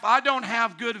devotional life, I don't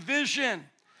have good vision.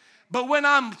 But when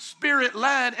I'm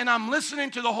Spirit-led and I'm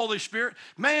listening to the Holy Spirit,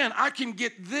 man, I can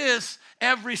get this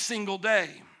every single day.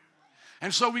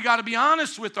 And so we got to be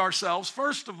honest with ourselves.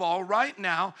 First of all, right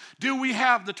now, do we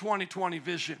have the 2020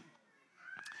 vision?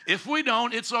 If we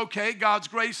don't, it's okay. God's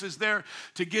grace is there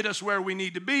to get us where we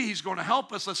need to be. He's going to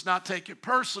help us. Let's not take it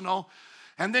personal.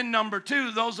 And then number two,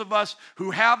 those of us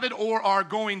who have it or are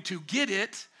going to get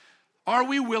it, are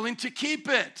we willing to keep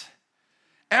it?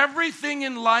 Everything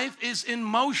in life is in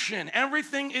motion.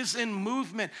 Everything is in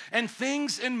movement. And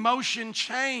things in motion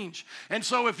change. And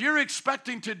so if you're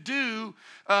expecting to do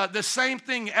the same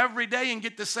thing every day and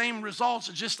get the same results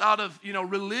just out of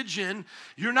religion,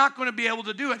 you're not going to be able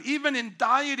to do it. Even in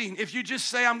dieting, if you just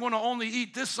say, I'm going to only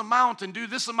eat this amount and do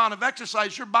this amount of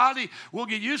exercise, your body will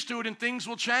get used to it and things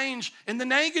will change in the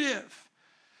negative.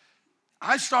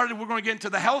 we're going to get into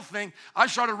the health thing. I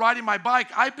started riding my bike.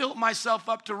 I built myself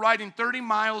up to riding 30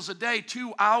 miles a day,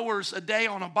 2 hours a day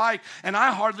on a bike, and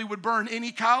I hardly would burn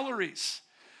any calories.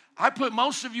 I put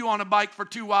most of you on a bike for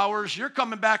 2 hours. You're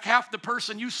coming back half the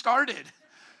person you started.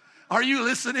 Are you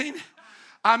listening?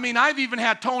 I mean, I've even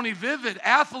had Tony Vivid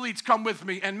athletes come with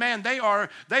me, and man, they are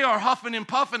huffing and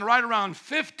puffing right around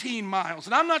 15 miles.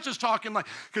 And I'm not just talking like,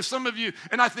 because some of you,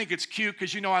 and I think it's cute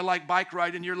because you know I like bike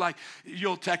riding. You're like,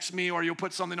 you'll text me or you'll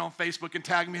put something on Facebook and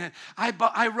tag me in it.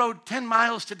 I rode 10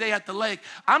 miles today at the lake.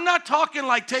 I'm not talking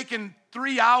like taking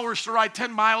 3 hours to ride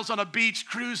 10 miles on a beach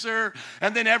cruiser,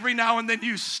 and then every now and then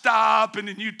you stop and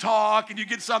then you talk and you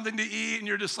get something to eat and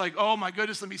you're just like, oh my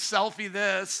goodness, let me selfie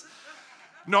this.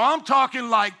 No, I'm talking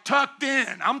like tucked in.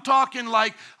 I'm talking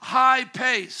like high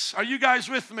pace. Are you guys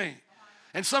with me?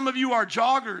 And some of you are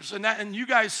joggers, and you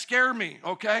guys scare me,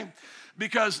 okay?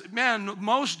 Because, man,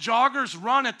 most joggers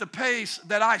run at the pace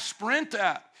that I sprint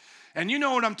at. And you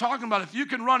know what I'm talking about. If you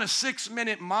can run a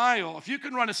 6-minute mile,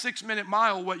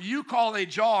 what you call a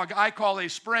jog, I call a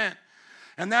sprint.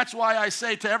 And that's why I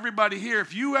say to everybody here,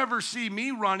 if you ever see me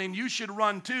running, you should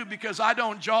run too, because I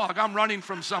don't jog. I'm running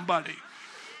from somebody.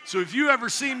 So if you ever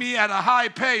see me at a high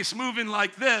pace moving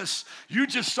like this, you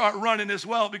just start running as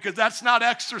well, because that's not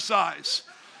exercise.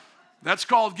 That's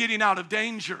called getting out of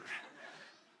danger.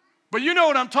 But you know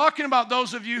what I'm talking about,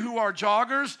 those of you who are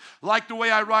joggers, like the way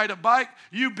I ride a bike,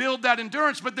 you build that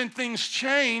endurance, but then things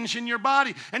change in your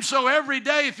body. And so every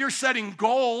day, if you're setting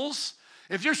goals,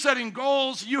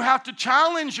 you have to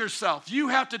challenge yourself. You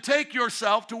have to take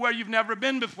yourself to where you've never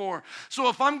been before. So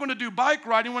if I'm going to do bike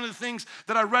riding, one of the things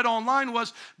that I read online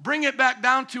was bring it back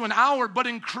down to an hour, but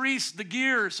increase the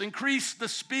gears, increase the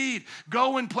speed,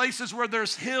 go in places where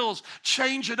there's hills,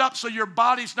 change it up so your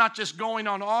body's not just going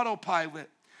on autopilot.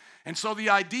 And so the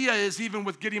idea is, even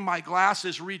with getting my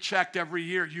glasses rechecked every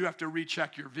year, you have to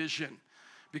recheck your vision.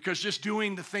 Because just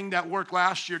doing the thing that worked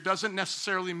last year doesn't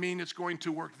necessarily mean it's going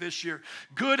to work this year.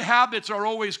 Good habits are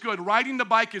always good. Riding the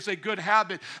bike is a good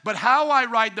habit, but how I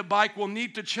ride the bike will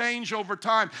need to change over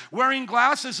time. Wearing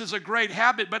glasses is a great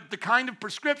habit, but the kind of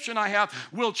prescription I have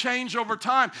will change over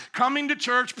time. Coming to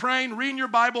church, praying, reading your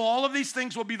Bible, all of these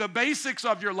things will be the basics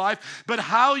of your life, but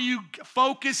how you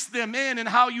focus them in and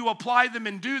how you apply them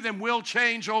and do them will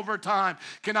change over time.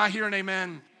 Can I hear an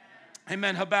amen?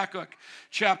 Amen. Habakkuk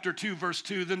chapter 2, verse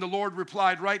 2. Then the Lord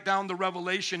replied, write down the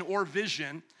revelation or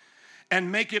vision and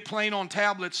make it plain on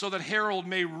tablets so that herald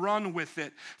may run with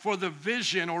it. For the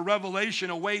vision or revelation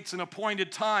awaits an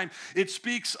appointed time. It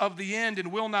speaks of the end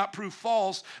and will not prove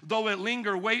false. Though it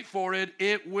linger, wait for it.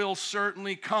 It will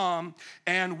certainly come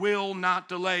and will not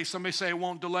delay. Somebody say it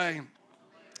won't delay.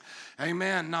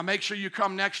 Amen. Now make sure you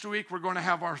come next week. We're going to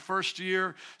have our first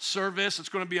year service. It's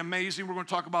going to be amazing. We're going to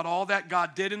talk about all that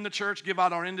God did in the church, give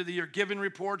out our end of the year giving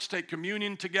reports, take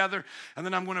communion together, and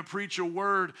then I'm going to preach a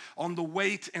word on the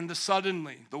weight and the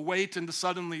suddenly, the weight and the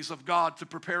suddenlies of God to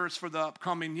prepare us for the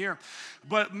upcoming year.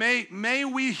 But may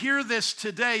we hear this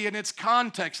today in its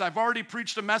context. I've already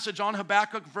preached a message on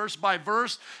Habakkuk verse by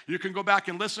verse. You can go back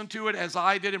and listen to it as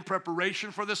I did in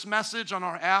preparation for this message on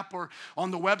our app or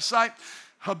on the website.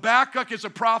 Habakkuk is a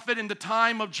prophet in the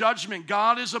time of judgment.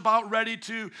 God is about ready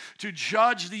to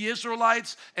judge the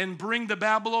Israelites and bring the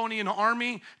Babylonian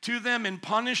army to them and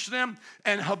punish them.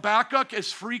 And Habakkuk is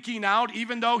freaking out,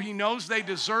 even though he knows they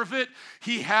deserve it.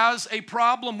 He has a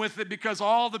problem with it because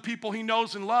all the people he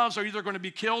knows and loves are either going to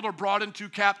be killed or brought into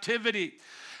captivity.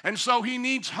 And so he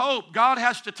needs hope. God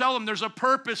has to tell him there's a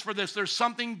purpose for this. There's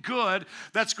something good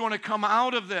that's going to come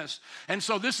out of this. And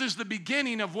so this is the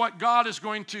beginning of what God is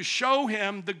going to show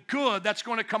him, the good that's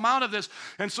going to come out of this.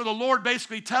 And so the Lord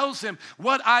basically tells him,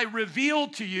 what I reveal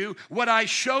to you, what I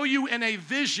show you in a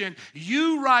vision,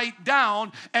 you write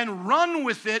down and run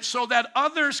with it so that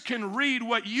others can read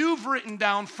what you've written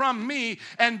down from me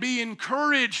and be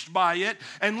encouraged by it,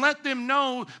 and let them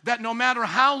know that no matter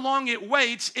how long it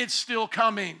waits, it's still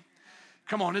coming.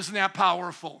 Come on, isn't that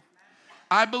powerful?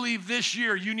 I believe this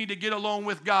year you need to get alone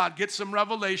with God, get some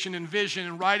revelation and vision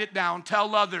and write it down,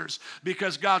 tell others,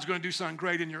 because God's going to do something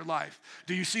great in your life.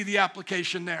 Do you see the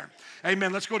application there?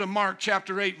 Amen. Let's go to Mark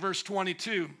chapter 8, verse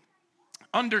 22.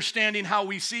 Understanding how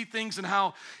we see things and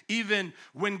how even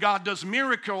when God does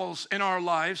miracles in our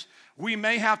lives, we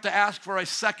may have to ask for a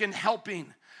second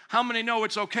helping. How many know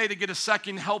it's okay to get a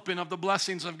second helping of the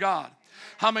blessings of God?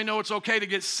 How many know it's okay to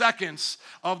get seconds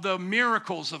of the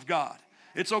miracles of God?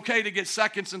 It's okay to get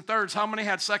seconds and thirds. How many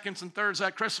had seconds and thirds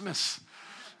at Christmas?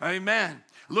 Amen.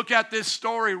 Look at this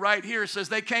story right here. It says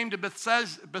they came to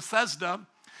Bethesda,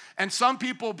 and some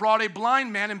people brought a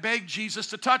blind man and begged Jesus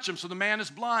to touch him. So the man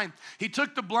is blind. He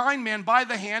took the blind man by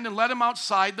the hand and led him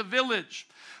outside the village.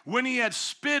 When he had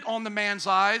spit on the man's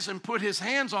eyes and put his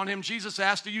hands on him, Jesus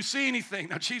asked, do you see anything?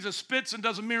 Now, Jesus spits and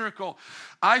does a miracle.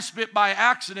 I spit by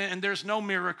accident and there's no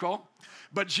miracle.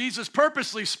 But Jesus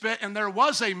purposely spit and there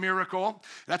was a miracle.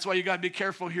 That's why you got to be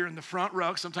careful here in the front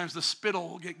row. Sometimes the spittle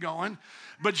will get going.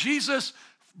 But Jesus,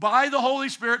 by the Holy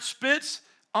Spirit, spits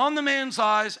on the man's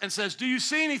eyes and says, do you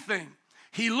see anything?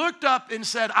 He looked up and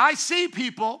said, I see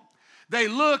people. They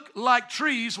look like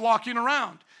trees walking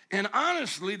around. And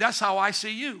honestly, that's how I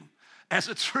see you, as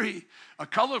a tree, a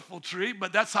colorful tree,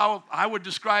 but that's how I would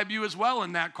describe you as well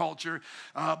in that culture.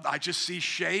 I just see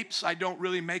shapes. I don't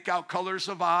really make out colors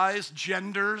of eyes,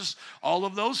 genders, all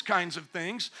of those kinds of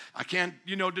things. I can't,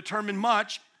 determine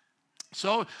much.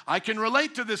 So I can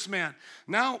relate to this man.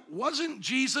 Now, wasn't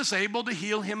Jesus able to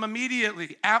heal him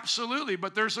immediately? Absolutely,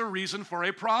 but there's a reason for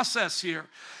a process here.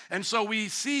 And so we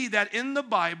see that in the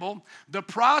Bible, the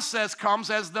process comes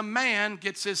as the man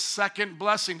gets his second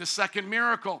blessing, the second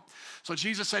miracle. So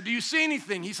Jesus said, do you see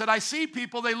anything? He said, I see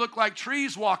people, they look like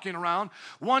trees walking around.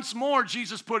 Once more,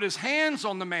 Jesus put his hands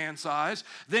on the man's eyes.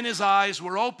 Then his eyes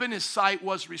were open, his sight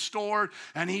was restored,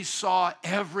 and he saw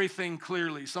everything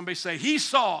clearly. Somebody say, he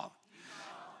saw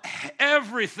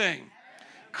everything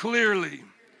clearly.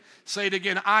 Say it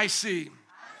again. I see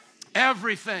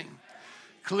everything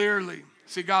clearly.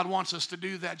 See, God wants us to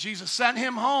do that. Jesus sent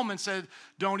him home and said,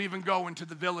 don't even go into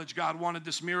the village. God wanted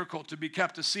this miracle to be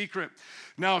kept a secret.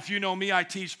 Now, if you know me, I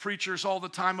teach preachers all the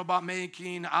time about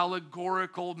making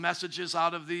allegorical messages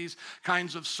out of these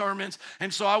kinds of sermons.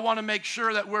 And so I want to make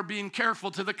sure that we're being careful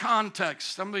to the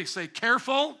context. Somebody say,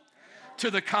 careful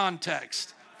to the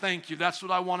context. Thank you. That's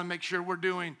what I want to make sure we're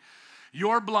doing.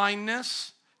 Your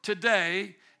blindness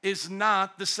today is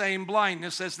not the same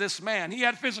blindness as this man. He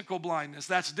had physical blindness.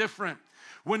 That's different.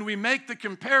 When we make the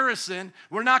comparison,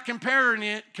 we're not comparing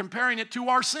it to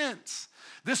our sins.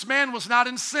 This man was not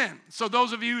in sin. So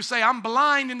those of you who say, I'm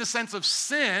blind in the sense of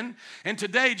sin, and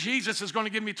today Jesus is going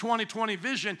to give me 20/20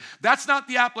 vision, that's not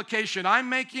the application I'm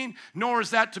making, nor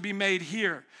is that to be made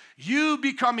here. You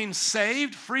becoming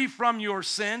saved, free from your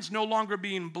sins, no longer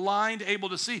being blind, able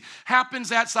to see,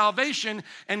 happens at salvation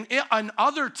and in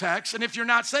other texts. And if you're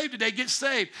not saved today, get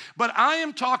saved. But I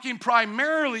am talking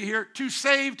primarily here to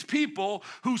saved people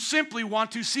who simply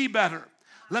want to see better.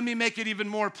 Let me make it even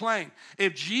more plain.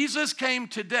 If Jesus came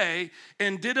today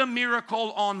and did a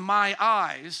miracle on my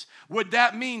eyes, would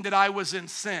that mean that I was in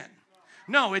sin?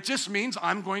 No, it just means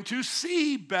I'm going to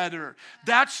see better.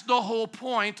 That's the whole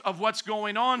point of what's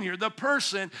going on here. The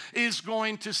person is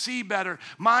going to see better.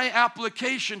 My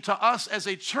application to us as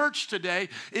a church today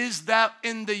is that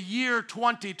in the year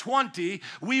 2020,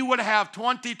 we would have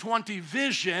 20/20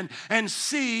 vision and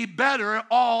see better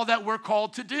all that we're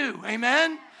called to do.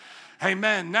 Amen?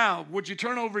 Amen. Now, would you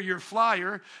turn over your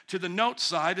flyer to the note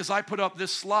side as I put up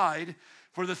this slide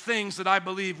for the things that I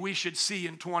believe we should see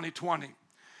in 2020.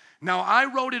 Now, I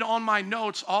wrote it on my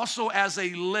notes also as a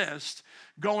list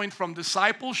going from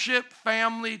discipleship,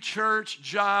 family, church,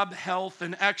 job, health,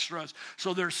 and extras.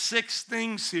 So there's 6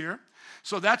 things here.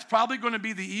 So that's probably going to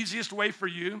be the easiest way for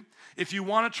you. If you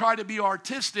want to try to be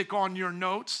artistic on your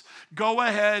notes, go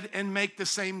ahead and make the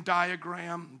same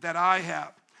diagram that I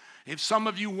have. If some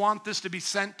of you want this to be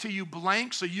sent to you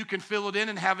blank so you can fill it in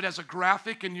and have it as a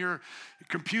graphic in your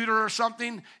computer or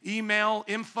something, email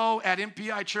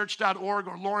info@mpichurch.org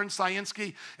or Lauren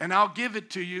Scienski, and I'll give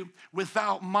it to you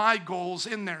without my goals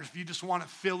in there if you just want to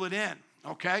fill it in,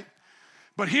 okay?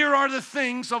 But here are the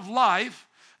things of life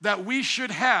that we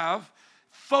should have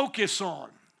focus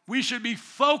on. We should be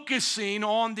focusing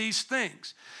on these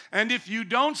things. And if you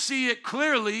don't see it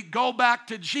clearly, go back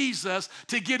to Jesus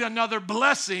to get another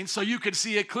blessing so you can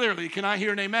see it clearly. Can I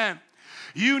hear an amen?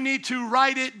 You need to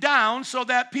write it down so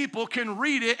that people can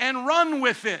read it and run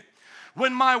with it.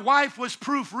 When my wife was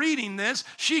proofreading this,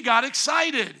 she got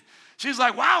excited. She's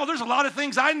like, wow, there's a lot of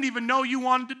things I didn't even know you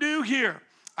wanted to do here.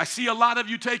 I see a lot of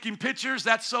you taking pictures.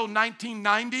 That's so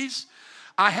 1990s.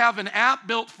 I have an app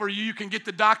built for you. You can get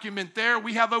the document there.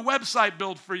 We have a website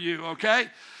built for you, okay?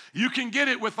 You can get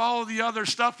it with all of the other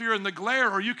stuff here in the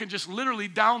glare, or you can just literally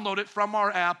download it from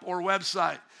our app or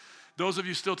website. Those of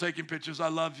you still taking pictures, I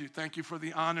love you. Thank you for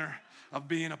the honor of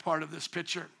being a part of this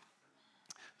picture.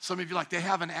 Some of you like, they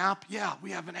have an app? Yeah,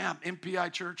 we have an app,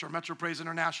 MPI Church or Metro Praise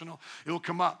International. It will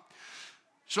come up.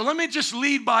 So let me just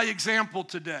lead by example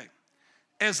today.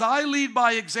 As I lead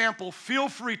by example, feel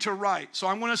free to write. So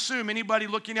I'm going to assume anybody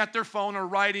looking at their phone or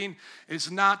writing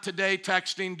is not today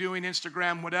texting, doing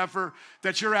Instagram, whatever,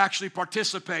 that you're actually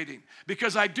participating.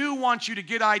 Because I do want you to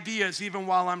get ideas even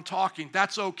while I'm talking.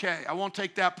 That's okay. I won't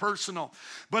take that personal.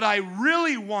 But I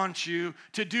really want you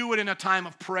to do it in a time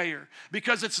of prayer.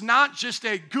 Because it's not just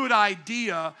a good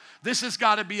idea. This has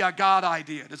got to be a God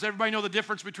idea. Does everybody know the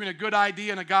difference between a good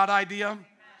idea and a God idea?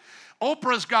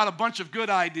 Oprah's got a bunch of good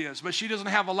ideas, but she doesn't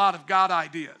have a lot of God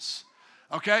ideas,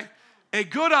 okay? A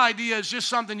good idea is just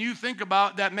something you think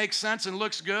about that makes sense and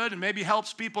looks good and maybe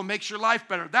helps people, makes your life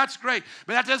better. That's great,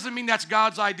 but that doesn't mean that's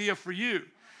God's idea for you.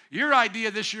 Your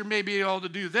idea this year may be able to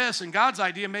do this, and God's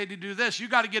idea may be to do this. You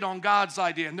got to get on God's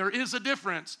idea, and there is a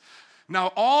difference.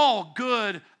 Now, all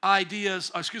God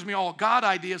ideas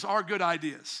are good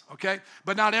ideas, okay?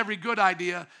 But not every good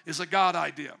idea is a God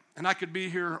idea. And I could be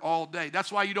here all day.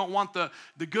 That's why you don't want the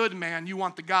good man, you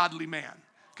want the godly man.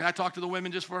 Can I talk to the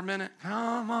women just for a minute?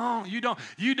 Come on.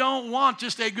 You don't want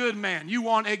just a good man. You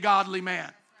want a godly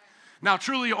man. Now,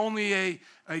 truly only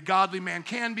a godly man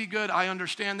can be good. I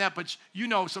understand that, but you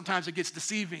know sometimes it gets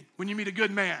deceiving when you meet a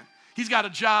good man. He's got a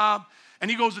job. And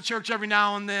he goes to church every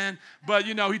now and then, but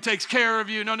he takes care of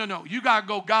you. No. You got to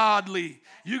go godly.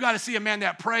 You got to see a man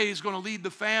that prays, going to lead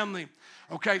the family.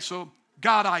 Okay, so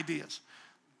God ideas.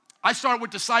 I start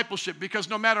with discipleship because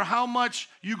no matter how much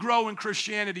you grow in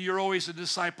Christianity, you're always a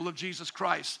disciple of Jesus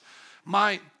Christ.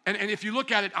 And if you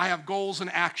look at it, I have goals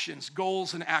and actions.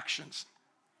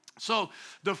 So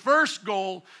the first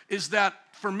goal is that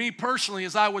for me personally,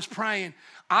 as I was praying,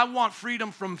 I want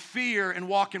freedom from fear and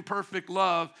walk in perfect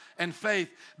love and faith.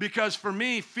 Because for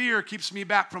me, fear keeps me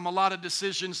back from a lot of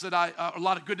decisions a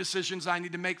lot of good decisions I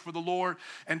need to make for the Lord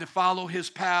and to follow His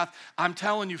path. I'm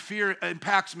telling you, fear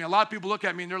impacts me. A lot of people look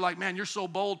at me and they're like, man, you're so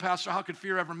bold, Pastor. How could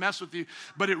fear ever mess with you?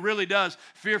 But it really does.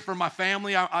 Fear for my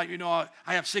family. I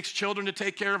have 6 children to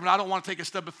take care of, and I don't want to take a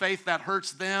step of faith that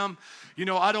hurts them.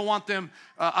 I don't want them.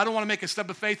 I don't want to make a step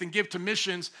of faith and give to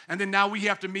missions, and then now we we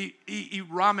have to eat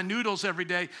ramen noodles every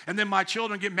day, and then my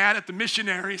children get mad at the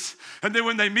missionaries. And then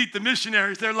when they meet the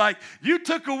missionaries, they're like, you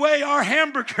took away our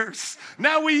hamburgers.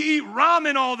 Now we eat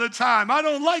ramen all the time. I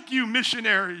don't like you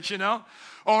missionaries, you know.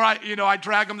 Or I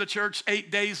drag them to church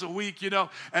 8 days a week, you know,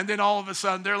 and then all of a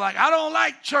sudden they're like, I don't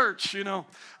like church, you know.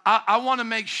 I want to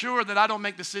make sure that I don't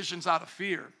make decisions out of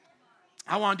fear.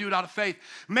 I want to do it out of faith.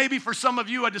 Maybe for some of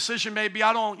you, a decision may be,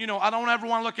 I don't ever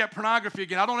want to look at pornography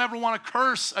again. I don't ever want to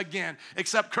curse again,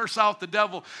 except curse out the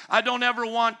devil. I don't ever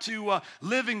want to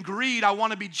live in greed. I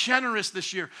want to be generous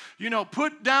this year. You know,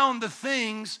 put down the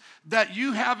things that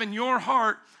you have in your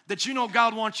heart that you know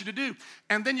God wants you to do.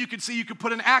 And then you can see you could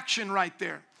put an action right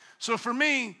there. So for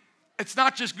me, it's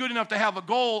not just good enough to have a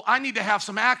goal. I need to have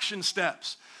some action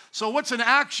steps. So what's an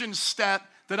action step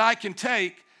that I can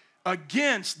take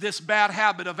against this bad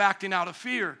habit of acting out of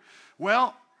fear?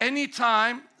 Well,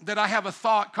 anytime that I have a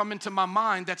thought come into my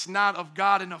mind that's not of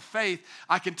God and of faith,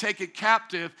 I can take it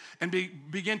captive and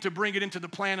begin to bring it into the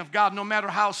plan of God, no matter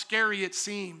how scary it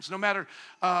seems, no matter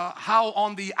how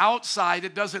on the outside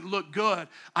it doesn't look good.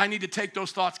 I need to take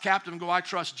those thoughts captive and go, I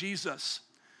trust Jesus.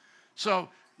 So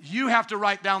you have to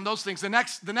write down those things. The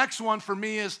next one for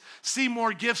me is see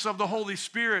more gifts of the Holy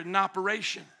Spirit in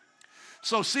operation.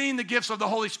 So seeing the gifts of the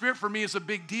Holy Spirit for me is a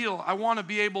big deal. I want to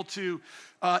be able to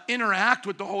interact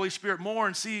with the Holy Spirit more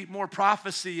and see more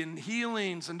prophecy and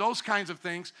healings and those kinds of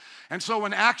things. And so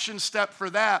an action step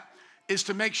for that is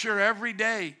to make sure every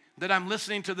day that I'm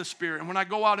listening to the Spirit. And when I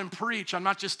go out and preach, I'm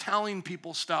not just telling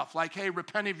people stuff like, hey,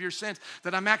 repent of your sins,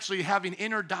 that I'm actually having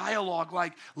inner dialogue,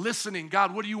 like listening.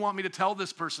 God, what do you want me to tell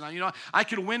this person? You know, I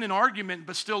could win an argument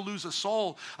but still lose a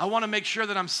soul. I want to make sure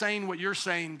that I'm saying what you're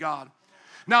saying, God.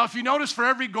 Now, if you notice, for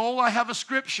every goal, I have a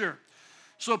scripture.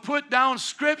 So put down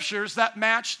scriptures that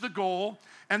match the goal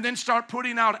and then start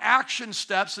putting out action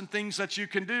steps and things that you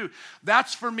can do.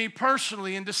 That's for me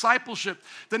personally in discipleship.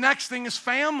 The next thing is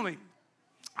family.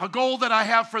 A goal that I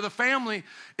have for the family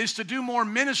is to do more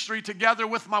ministry together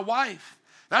with my wife.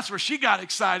 That's where she got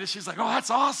excited. She's like, oh, that's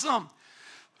awesome.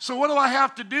 So what do I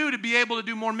have to do to be able to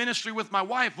do more ministry with my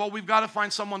wife? Well, we've got to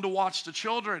find someone to watch the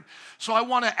children. So I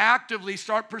want to actively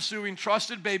start pursuing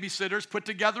trusted babysitters, put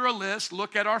together a list,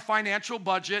 look at our financial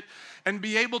budget, and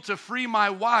be able to free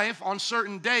my wife on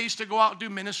certain days to go out and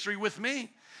do ministry with me.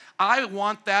 I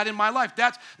want that in my life.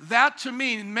 That to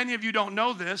me, and many of you don't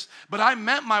know this, but I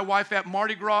met my wife at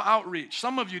Mardi Gras Outreach.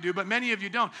 Some of you do, but many of you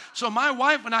don't. So my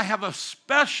wife and I have a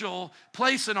special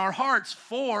place in our hearts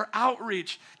for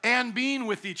outreach and being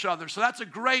with each other. So that's a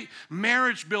great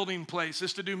marriage building place,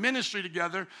 is to do ministry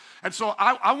together. And so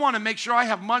I want to make sure I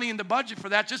have money in the budget for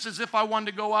that, just as if I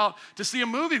wanted to go out to see a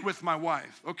movie with my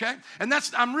wife, okay? And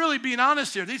I'm really being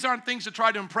honest here. These aren't things to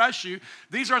try to impress you.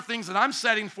 These are things that I'm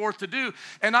setting forth to do.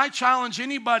 And I challenge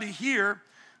anybody here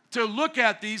to look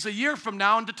at these a year from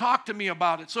now and to talk to me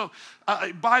about it. So,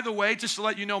 by the way, just to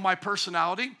let you know my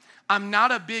personality, I'm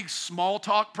not a big small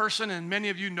talk person, and many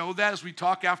of you know that as we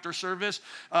talk after service.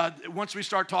 Once we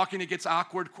start talking, it gets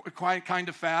awkward quite kind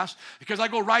of fast because I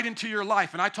go right into your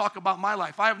life, and I talk about my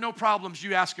life. I have no problems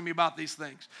you asking me about these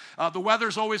things. The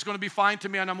weather's always going to be fine to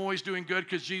me, and I'm always doing good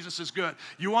because Jesus is good.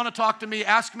 You want to talk to me,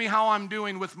 ask me how I'm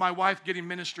doing with my wife getting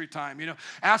ministry time. You know,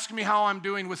 ask me how I'm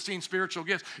doing with seeing spiritual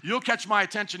gifts. You'll catch my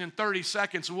attention in 30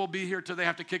 seconds, and we'll be here till they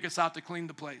have to kick us out to clean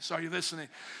the place. Are you listening?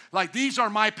 Like, these are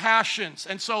my passions,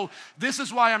 and so this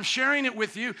is why I'm sharing it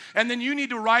with you, and then you need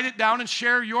to write it down and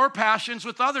share your passions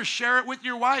with others. Share it with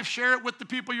your wife. Share it with the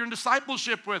people you're in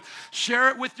discipleship with. Share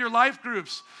it with your life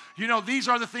groups. You know, these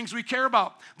are the things we care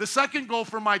about. The second goal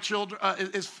for my children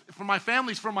is for my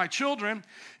families, for my children,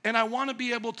 and I want to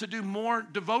be able to do more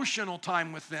devotional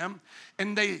time with them,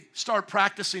 and they start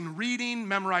practicing reading,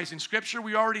 memorizing scripture.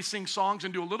 We already sing songs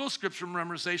and do a little scripture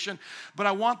memorization, but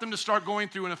I want them to start going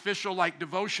through an official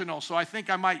devotional. So I think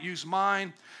I might use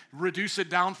mine, reduce it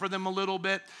down for them a little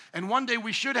bit, and one day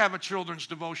we should have a children's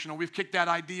devotional. We've kicked that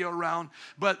idea around,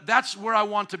 but that's where I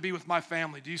want to be with my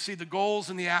family. Do you see the goals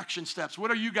and the action steps?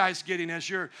 What are you guys getting as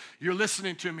you're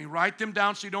listening to me? Write them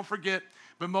down so you don't forget,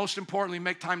 but most importantly,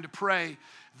 make time to pray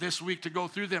this week to go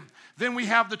through them. Then we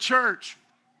have the church.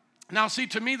 Now, see,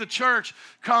 to me, the church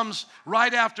comes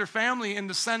right after family in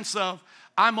the sense of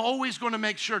I'm always going to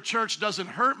make sure church doesn't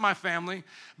hurt my family,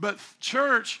 but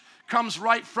church comes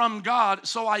right from God,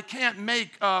 so I can't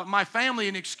make my family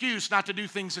an excuse not to do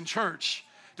things in church.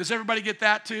 Does everybody get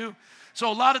that too? So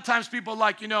a lot of times people are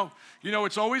like,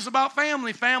 it's always about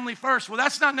family first. Well,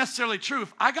 that's not necessarily true.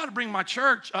 I got to bring my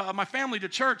family to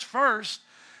church first.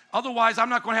 Otherwise, I'm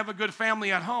not going to have a good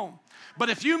family at home. But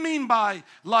if you mean by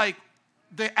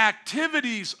the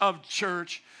activities of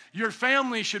church, your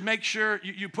family should make sure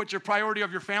you put your priority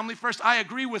of your family first. I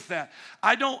agree with that.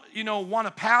 I don't, want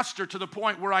to pastor to the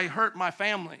point where I hurt my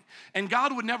family. And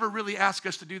God would never really ask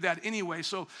us to do that anyway.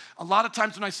 So a lot of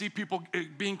times when I see people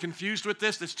being confused with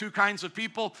this, there's two kinds of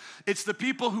people. It's the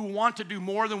people who want to do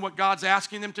more than what God's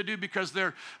asking them to do because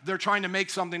they're trying to make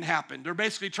something happen. They're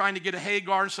basically trying to get a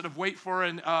Hagar instead of wait for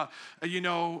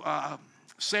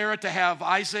Sarah to have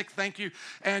Isaac, thank you.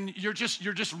 And you're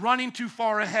just running too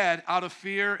far ahead out of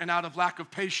fear and out of lack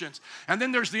of patience. And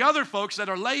then there's the other folks that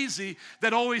are lazy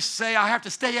that always say, I have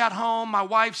to stay at home, my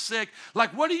wife's sick.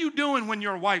 Like, what are you doing when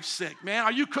your wife's sick, man?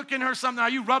 Are you cooking her something? Are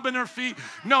you rubbing her feet?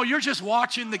 No, you're just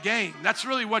watching the game. That's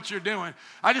really what you're doing.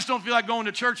 I just don't feel like going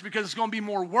to church because it's going to be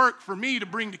more work for me to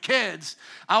bring the kids.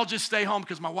 I'll just stay home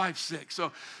because my wife's sick.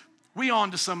 So we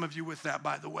on to some of you with that,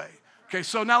 by the way. Okay,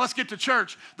 so now let's get to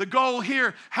church. The goal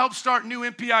here, help start new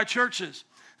MPI churches.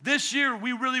 This year,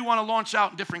 we really want to launch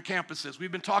out in different campuses.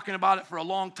 We've been talking about it for a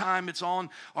long time. It's on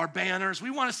our banners. We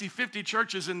want to see 50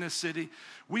 churches in this city.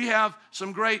 We have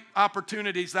some great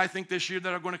opportunities, I think, this year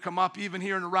that are going to come up even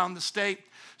here and around the state.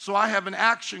 So I have an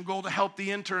action goal to help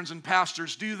the interns and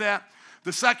pastors do that.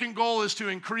 The second goal is to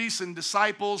increase in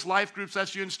disciples, life groups,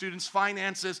 SUN students,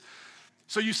 finances.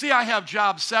 So you see I have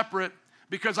jobs separate,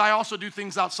 because I also do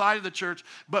things outside of the church,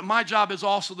 but my job is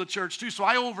also the church too. So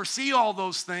I oversee all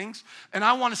those things, and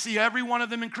I want to see every one of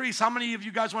them increase. How many of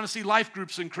you guys want to see life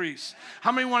groups increase?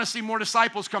 How many want to see more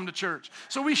disciples come to church?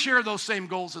 So we share those same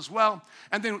goals as well.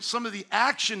 And then some of the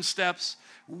action steps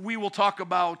we will talk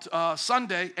about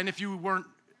Sunday, and if you weren't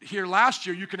here last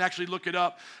year, you can actually look it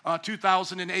up,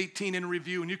 2018 in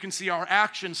review, and you can see our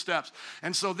action steps.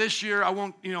 And so this year, I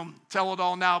won't, tell it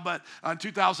all now, but in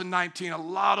 2019, a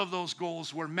lot of those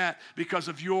goals were met because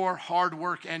of your hard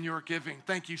work and your giving.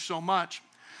 Thank you so much.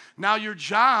 Now your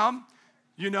job,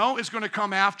 is going to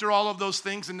come after all of those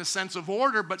things in the sense of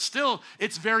order, but still,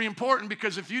 it's very important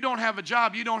because if you don't have a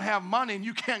job, you don't have money, and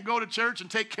you can't go to church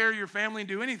and take care of your family and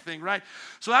do anything, right?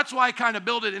 So that's why I kind of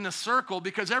build it in a circle,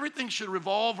 because everything should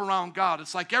revolve around God.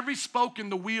 It's like every spoke in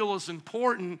the wheel is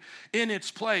important in its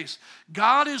place.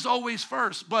 God is always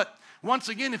first, but once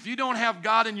again, if you don't have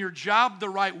God in your job the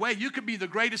right way, you could be the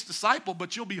greatest disciple,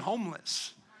 but you'll be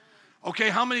homeless.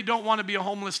 Okay, how many don't want to be a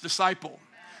homeless disciple?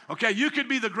 Okay, you could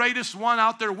be the greatest one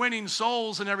out there winning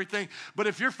souls and everything, but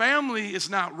if your family is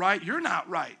not right, you're not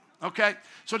right. Okay,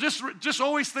 so just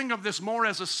always think of this more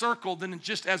as a circle than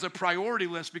just as a priority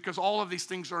list, because all of these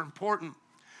things are important.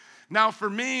 Now for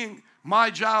me, my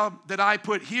job that I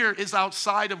put here is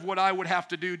outside of what I would have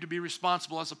to do to be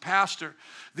responsible as a pastor.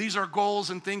 These are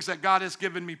goals and things that God has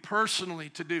given me personally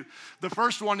to do. The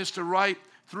first one is to write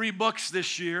 3 books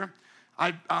this year.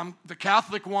 The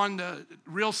Catholic one, the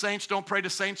Real Saints Don't Pray to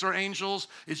Saints or Angels,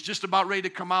 is just about ready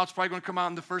to come out. It's probably going to come out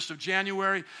on the 1st of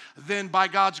January. Then, by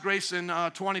God's grace, in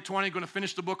 2020, going to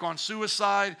finish the book on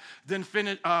suicide. Then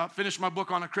finish my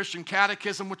book on a Christian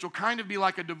catechism, which will kind of be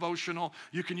like a devotional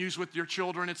you can use with your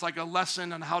children. It's like a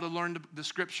lesson on how to learn the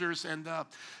scriptures and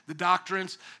the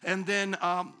doctrines. And then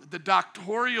the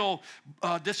doctoral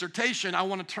dissertation, I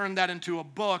want to turn that into a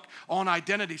book on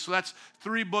identity. So that's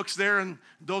 3 books there, and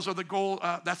those are the goal.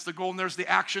 That's the goal, and there's the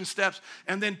action steps.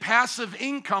 And then passive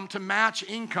income to match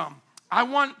income. I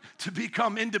want to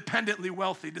become independently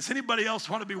wealthy. Does anybody else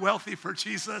want to be wealthy for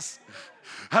Jesus?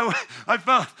 I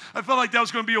felt like that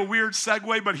was going to be a weird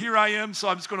segue, but here I am, so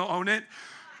I'm just going to own it.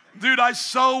 Dude, I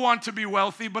so want to be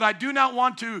wealthy, but I do not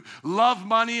want to love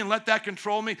money and let that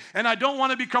control me. And I don't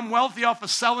want to become wealthy off of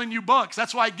selling you books.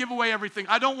 That's why I give away everything.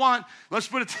 I don't want, let's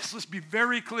be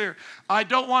very clear. I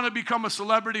don't want to become a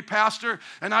celebrity pastor,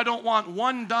 and I don't want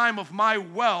one dime of my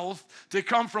wealth to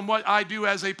come from what I do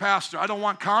as a pastor. I don't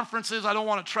want conferences. I don't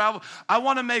want to travel. I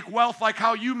want to make wealth like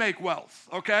how you make wealth,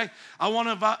 okay? I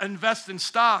want to invest in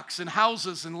stocks and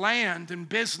houses and land and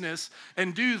business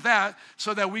and do that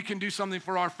so that we can do something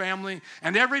for our family.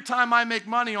 And every time I make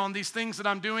money on these things that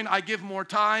I'm doing, I give more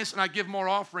tithes and I give more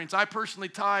offerings. I personally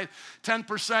tithe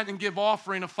 10% and give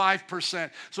offering of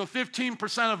 5%. So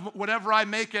 15% of whatever I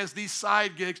make as these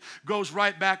side gigs goes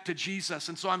right back to Jesus.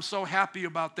 And so I'm so happy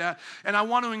about that. And I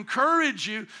want to encourage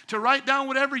you to write down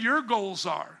whatever your goals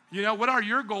are. What are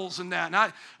your goals in that?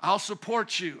 And I'll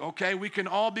support you, okay? We can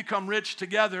all become rich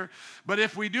together, but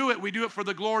if we do it for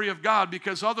the glory of God,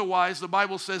 because otherwise the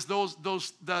Bible says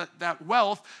that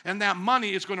wealth and that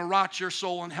money is going to rot your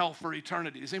soul in hell for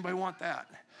eternity. Does anybody want that?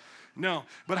 No.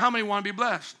 But how many want to be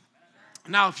blessed?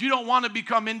 Now, if you don't want to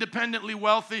become independently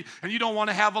wealthy and you don't want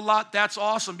to have a lot, that's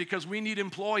awesome, because we need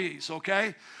employees,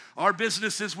 okay? Our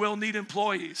businesses will need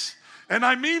employees. And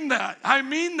I mean that. I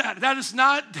mean that. That is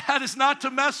not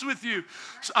to mess with you.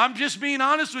 So I'm just being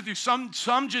honest with you. Some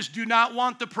just do not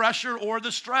want the pressure or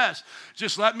the stress.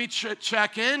 Just let me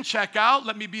check in, check out.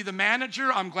 Let me be the manager.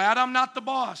 I'm glad I'm not the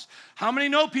boss. How many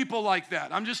know people like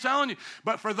that? I'm just telling you.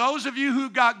 But for those of you who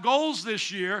got goals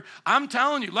this year, I'm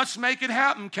telling you, let's make it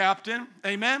happen, Captain.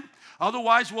 Amen?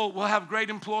 Otherwise, we'll have great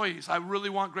employees. I really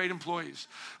want great employees.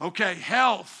 Okay,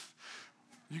 health.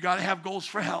 You got to have goals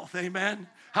for health. Amen?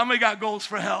 How many got goals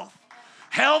for health?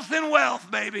 Health and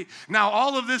wealth, baby. Now,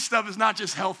 all of this stuff is not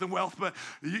just health and wealth, but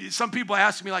some people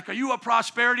ask me, like, are you a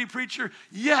prosperity preacher?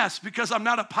 Yes, because I'm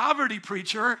not a poverty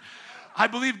preacher. I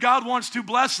believe God wants to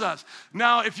bless us.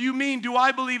 Now, if you mean, do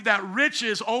I believe that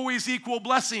riches always equal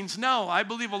blessings? No, I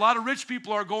believe a lot of rich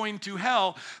people are going to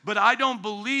hell, but I don't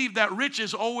believe that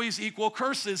riches always equal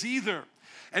curses either.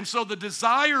 And so the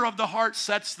desire of the heart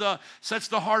sets the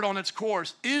heart on its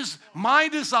course. Is my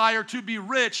desire to be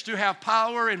rich, to have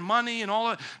power and money and all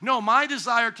that? No, my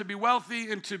desire to be wealthy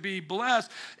and to be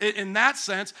blessed in that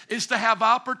sense is to have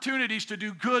opportunities to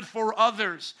do good for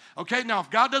others. Okay, now if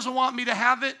God doesn't want me to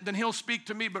have it, then he'll speak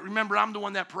to me. But remember, I'm the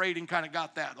one that prayed and kind of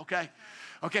got that, okay?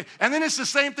 Okay, and then it's the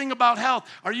same thing about health.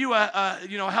 Are you a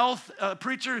health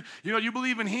preacher? You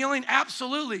believe in healing?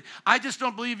 Absolutely. I just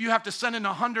don't believe you have to send in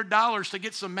 $100 to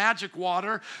get some magic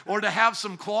water or to have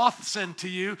some cloth sent to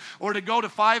you or to go to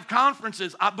 5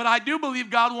 conferences. But I do believe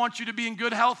God wants you to be in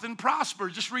good health and prosper.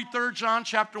 Just read 3 John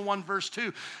chapter 1, verse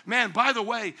 2. Man, by the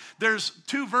way, there's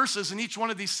 2 verses in each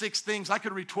one of these 6 things. I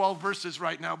could read 12 verses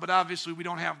right now, but obviously we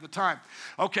don't have the time.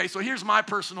 Okay, so here's my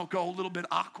personal goal. A little bit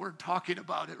awkward talking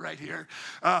about it right here.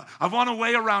 I want to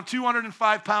weigh around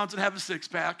 205 pounds and have a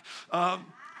 6-pack.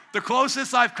 The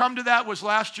closest I've come to that was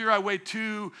last year. I weighed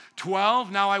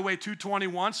 212. Now I weigh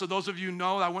 221. So those of you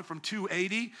know, I went from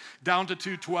 280 down to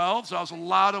 212. So that was a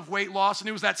lot of weight loss. And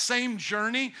it was that same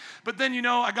journey. But then,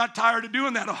 I got tired of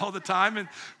doing that all the time. And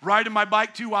riding my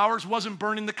bike 2 hours wasn't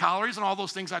burning the calories and all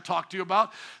those things I talked to you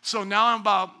about. So now I'm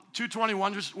about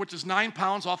 221, which is 9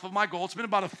 pounds off of my goal. It's been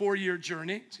about a 4-year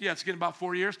journey. Yeah, it's getting about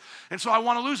 4 years. And so I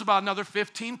want to lose about another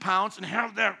 15 pounds and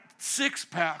have that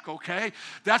 6-pack, okay?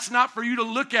 That's not for you to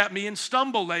look at me and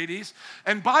stumble, ladies.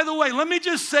 And by the way, let me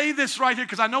just say this right here,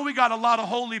 because I know we got a lot of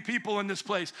holy people in this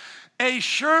place. A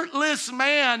shirtless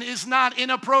man is not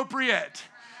inappropriate.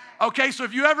 Okay, so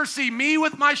if you ever see me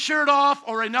with my shirt off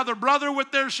or another brother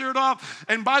with their shirt off,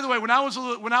 and by the way, when I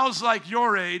was like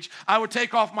your age, I would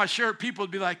take off my shirt. People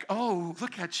would be like, "Oh,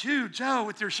 look at you, Joe,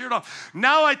 with your shirt off."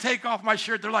 Now I take off my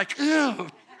shirt. They're like, "Ew,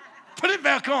 put it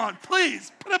back on,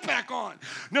 please, put it back on."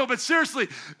 No, but seriously,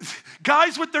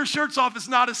 guys with their shirts off is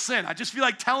not a sin. I just feel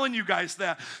like telling you guys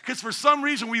that because for some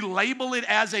reason we label it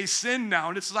as a sin now,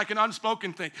 and it's like an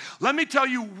unspoken thing. Let me tell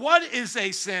you what is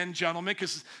a sin, gentlemen,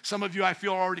 because some of you I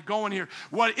feel are already going here.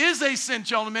 What is a sin,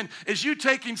 gentlemen, is you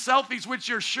taking selfies with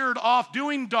your shirt off,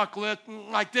 doing duck lip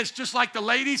like this, just like the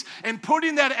ladies, and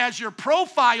putting that as your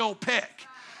profile pic.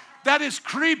 That is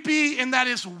creepy and that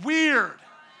is weird.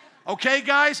 Okay,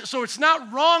 guys? So it's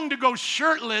not wrong to go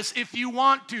shirtless if you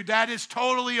want to. That is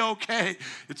totally okay.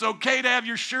 It's okay to have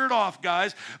your shirt off,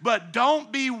 guys. But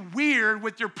don't be weird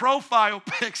with your profile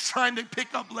pics trying to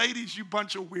pick up ladies, you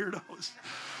bunch of weirdos.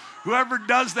 Whoever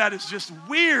does that is just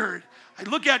weird. I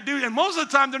look at dudes, and most of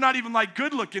the time they're not even like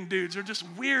good-looking dudes. They're just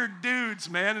weird dudes,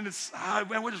 man. And it's,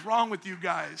 man, what is wrong with you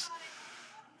guys?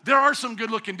 There are some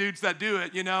good-looking dudes that do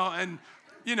it, and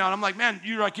I'm like, man,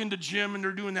 you're like into gym and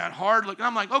they're doing that hard look. And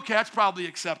I'm like, okay, that's probably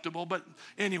acceptable. But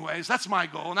anyways, that's my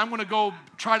goal. And I'm going to go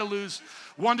try to lose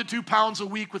 1 to 2 pounds a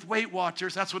week with Weight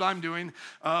Watchers. That's what I'm doing.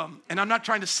 And I'm not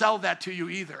trying to sell that to you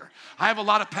either. I have a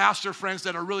lot of pastor friends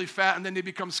that are really fat and then they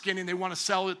become skinny and they want to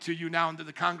sell it to you now into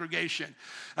the congregation.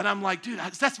 And I'm like, dude,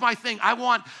 that's my thing. I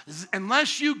want,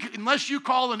 unless you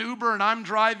call an Uber and I'm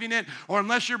driving it, or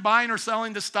unless you're buying or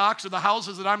selling the stocks or the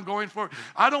houses that I'm going for,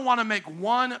 I don't want to make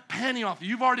 1 penny off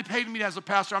you. You've already paid me as a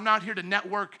pastor. I'm not here to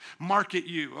network market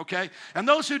you, okay? And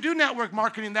those who do network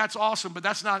marketing, that's awesome, but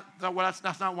that's not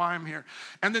why I'm here.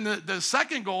 And then the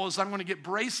second goal is I'm going to get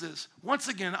braces. Once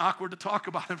again, awkward to talk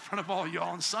about in front of all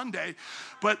y'all on Sunday,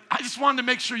 but I just wanted to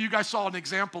make sure you guys saw an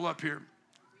example up here.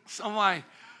 So my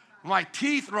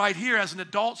teeth right here as an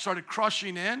adult started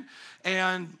crushing in.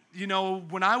 And,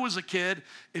 when I was a kid,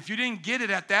 if you didn't get it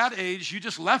at that age, you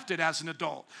just left it as an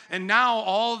adult. And now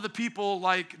all of the people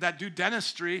that do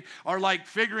dentistry are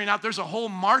figuring out there's a whole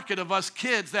market of us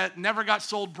kids that never got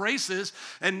sold braces.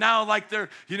 And now they're,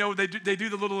 they do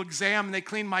the little exam and they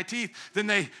clean my teeth. Then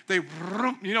they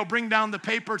bring down the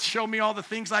paper to show me all the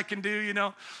things I can do,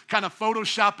 kind of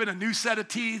Photoshop in a new set of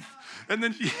teeth. And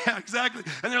then, yeah, exactly.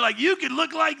 And they're like, you could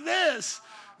look like this.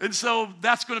 And so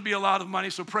that's going to be a lot of money,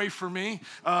 so pray for me.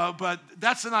 But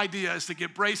that's an idea, is to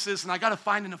get braces, and I got to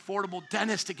find an affordable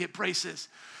dentist to get braces.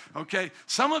 Okay,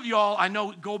 some of y'all I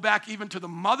know go back even to the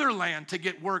motherland to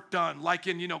get work done, like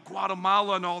in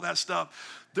Guatemala and all that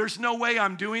stuff. There's no way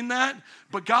I'm doing that,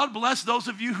 but God bless those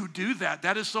of you who do that.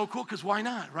 That is so cool, because why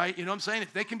not, right? You know what I'm saying?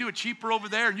 If they can do it cheaper over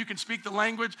there and you can speak the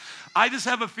language, I just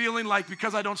have a feeling like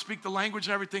because I don't speak the language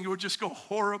and everything, it would just go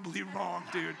horribly wrong,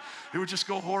 dude. It would just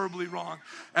go horribly wrong.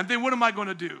 And then what am I going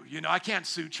to do? I can't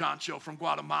sue Chancho from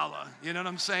Guatemala. You know what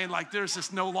I'm saying? Like there's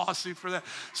just no lawsuit for that.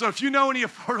 So if you know any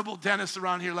affordable dentists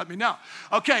around here, let me know.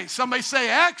 Okay, somebody say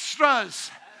extras.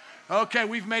 Okay,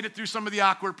 we've made it through some of the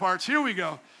awkward parts. Here we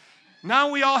go.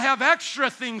 Now we all have extra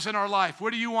things in our life.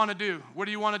 What do you want to do? What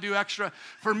do you want to do extra?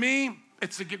 For me,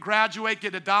 it's to graduate,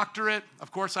 get a doctorate.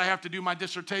 Of course, I have to do my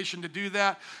dissertation to do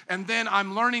that. And then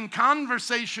I'm learning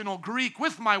conversational Greek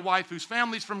with my wife, whose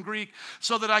family's from Greek,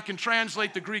 so that I can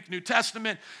translate the Greek New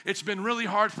Testament. It's been really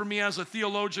hard for me as a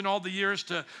theologian all the years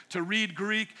to read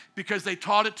Greek, because they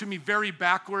taught it to me very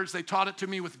backwards. They taught it to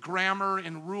me with grammar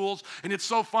and rules. And it's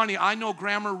so funny. I know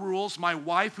grammar rules. My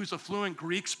wife, who's a fluent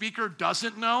Greek speaker,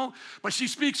 doesn't know, but she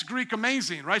speaks Greek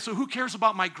amazing, right? So who cares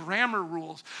about my grammar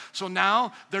rules? So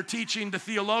now they're teaching the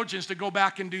theologians to go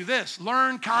back and do this.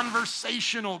 Learn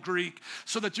conversational Greek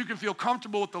so that you can feel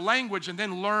comfortable with the language and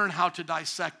then learn how to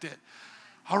dissect it.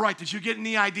 All right, did you get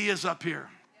any ideas up here?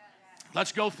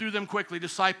 Let's go through them quickly.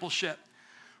 Discipleship.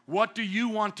 What do you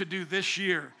want to do this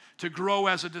year to grow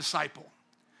as a disciple?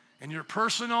 In your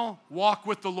personal walk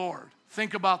with the Lord,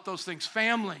 think about those things.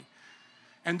 Family.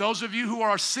 And those of you who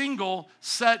are single,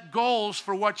 set goals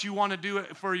for what you want to do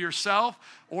for yourself,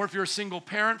 or if you're a single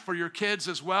parent, for your kids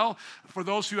as well. For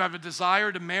those who have a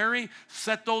desire to marry,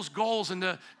 set those goals and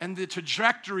the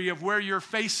trajectory of where you're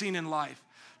facing in life.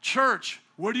 Church,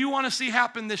 what do you want to see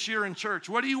happen this year in church?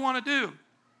 What do you want to do?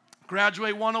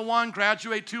 Graduate 101,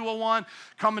 graduate 201,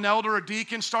 become an elder or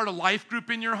deacon, start a life group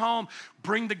in your home,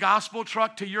 bring the gospel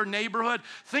truck to your neighborhood.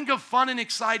 Think of fun and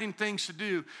exciting things to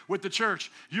do with the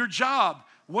church. Your job.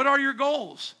 What are your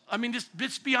goals? I mean,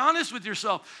 just be honest with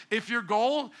yourself. If your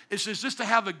goal is just to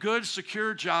have a good,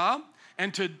 secure job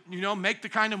and to, make the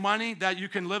kind of money that you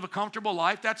can live a comfortable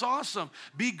life, that's awesome.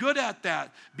 Be good at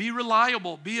that. Be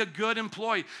reliable. Be a good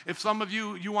employee. If some of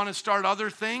you want to start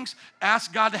other things,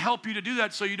 ask God to help you to do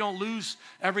that so you don't lose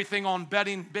everything on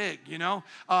betting big,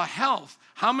 Health.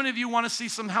 How many of you want to see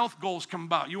some health goals come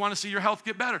about? You want to see your health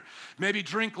get better? Maybe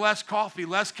drink less coffee,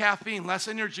 less caffeine, less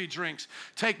energy drinks.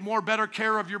 Take better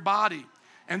care of your body.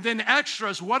 And then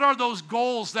extras, what are those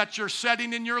goals that you're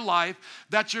setting in your life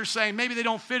that you're saying maybe they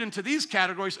don't fit into these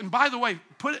categories? And by the way,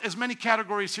 put as many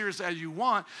categories here as you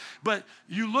want, but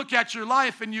you look at your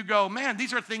life and you go, man,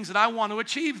 these are things that I want to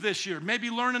achieve this year. Maybe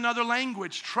learn another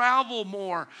language, travel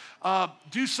more,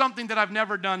 do something that I've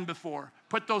never done before.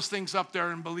 Put those things up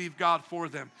there and believe God for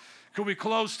them. Could we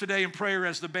close today in prayer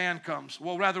as the band comes?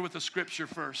 Well, rather with the scripture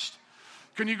first.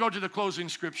 Can you go to the closing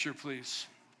scripture, please?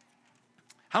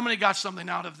 How many got something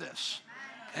out of this?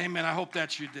 Amen. I hope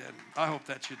that you did. I hope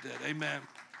that you did. Amen.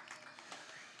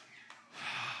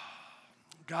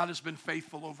 God has been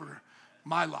faithful over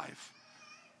my life.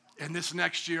 And this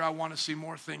next year, I want to see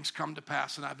more things come to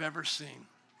pass than I've ever seen.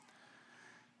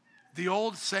 The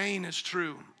old saying is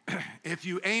true. If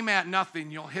you aim at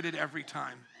nothing, you'll hit it every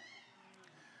time.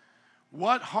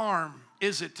 What harm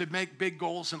is it to make big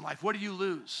goals in life? What do you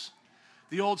lose?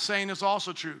 The old saying is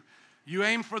also true. You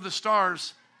aim for the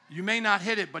stars, you may not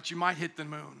hit it, but you might hit the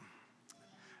moon.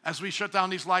 As we shut down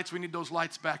these lights, we need those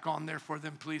lights back on there for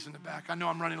them, please, in the back. I know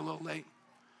I'm running a little late.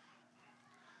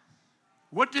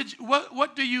 What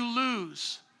do you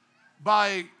lose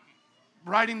by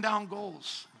writing down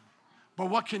goals? But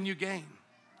what can you gain?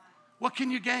 What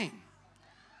can you gain?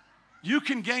 You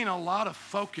can gain a lot of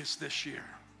focus this year.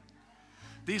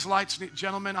 These lights,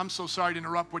 gentlemen, I'm so sorry to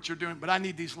interrupt what you're doing, but I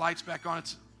need these lights back on.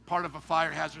 It's part of a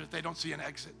fire hazard if they don't see an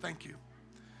exit. Thank you.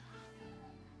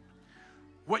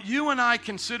 What you and I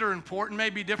consider important may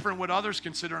be different what others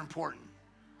consider important.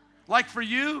 Like for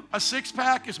you, a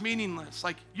six-pack is meaningless.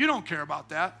 Like you don't care about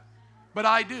that, but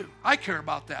I do. I care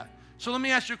about that. So let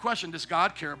me ask you a question. Does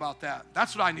God care about that?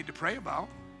 That's what I need to pray about.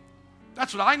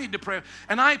 That's what I need to pray.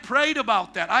 And I prayed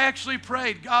about that. I actually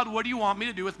prayed, God, what do you want me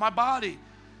to do with my body?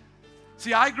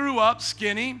 See, I grew up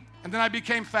skinny, and then I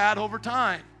became fat over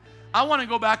time. I want to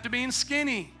go back to being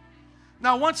skinny.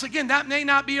 Now, once again, that may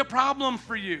not be a problem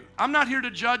for you. I'm not here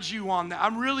to judge you on that.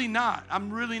 I'm really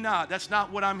not. That's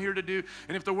not what I'm here to do.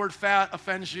 And if the word fat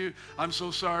offends you, I'm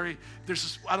so sorry.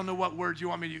 I don't know what word you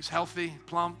want me to use. Healthy,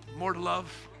 plump, more to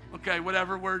love. Okay,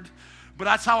 whatever word. But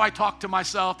that's how I talk to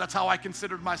myself. That's how I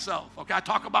considered myself. Okay, I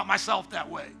talk about myself that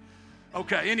way.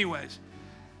 Okay, anyways.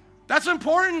 That's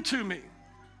important to me.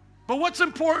 But what's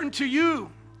important to you?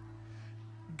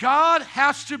 God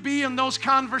has to be in those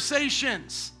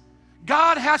conversations.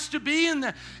 God has to be in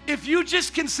there. If you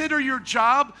just consider your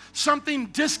job something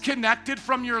disconnected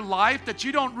from your life that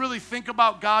you don't really think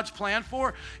about God's plan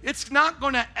for, it's not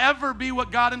going to ever be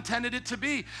what God intended it to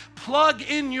be. Plug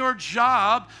in your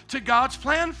job to God's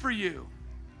plan for you.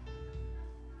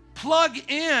 Plug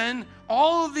in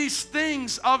all of these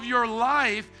things of your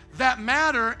life that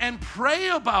matter and pray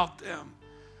about them.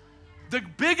 The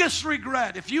biggest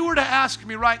regret, if you were to ask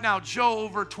me right now, Joe,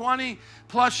 over 20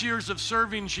 plus years of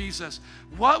serving Jesus,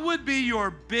 what would be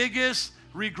your biggest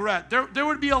regret? There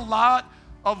would be a lot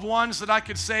of ones that I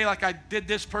could say, like I did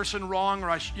this person wrong, or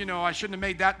I shouldn't have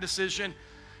made that decision.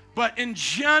 But in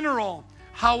general,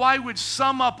 how I would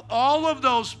sum up all of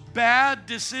those bad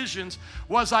decisions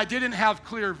was I didn't have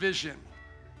clear vision.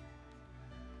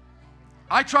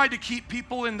 I tried to keep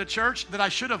people in the church that I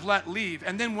should have let leave.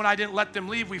 And then when I didn't let them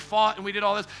leave, we fought and we did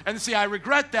all this. And see, I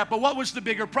regret that. But what was the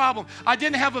bigger problem? I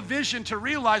didn't have a vision to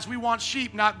realize we want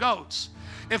sheep, not goats.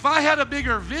 If I had a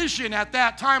bigger vision at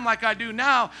that time like I do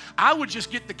now, I would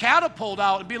just get the catapult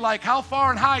out and be like, how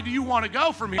far and high do you want to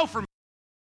go for me?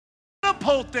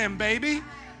 Catapult them, baby.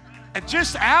 And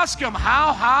just ask them,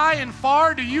 how high and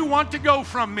far do you want to go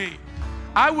from me?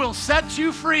 I will set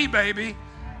you free, baby.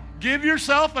 Give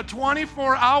yourself a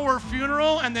 24-hour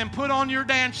funeral and then put on your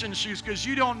dancing shoes, because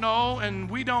you don't know and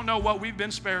we don't know what we've been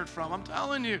spared from. I'm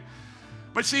telling you.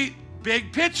 But see,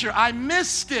 big picture, I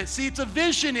missed it. See, it's a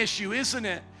vision issue, isn't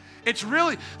it? It's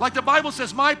really, like the Bible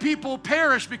says, my people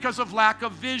perish because of lack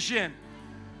of vision.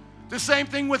 The same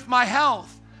thing with my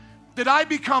health. Did I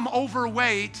become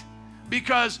overweight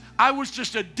because I was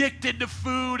just addicted to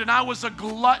food and I was a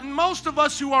glutton? Most of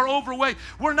us who are overweight,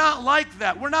 we're not like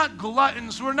that. We're not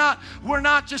gluttons. We're not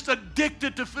just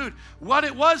addicted to food. What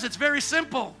it was, it's very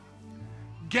simple.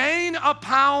 Gain a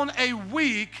pound a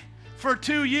week for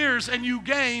 2 years and you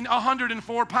gain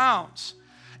 104 pounds.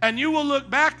 And you will look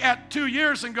back at 2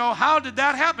 years and go, how did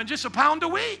that happen? Just a pound a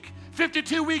week.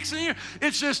 52 weeks in a year.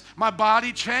 It's just my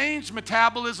body changed,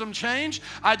 metabolism changed,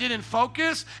 I didn't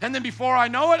focus, and then before I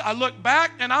know it, I look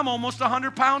back and I'm almost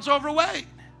 100 pounds overweight.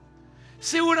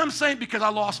 See what I'm saying? Because I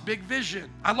lost big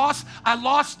vision. I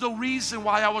lost the reason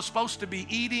why I was supposed to be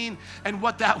eating and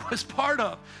what that was part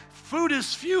of. Food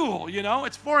is fuel, you know.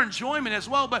 It's for enjoyment as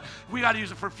well, but we got to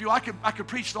use it for fuel. I could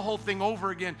preach the whole thing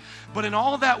over again. But in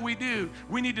all that we do,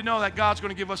 we need to know that God's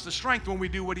going to give us the strength when we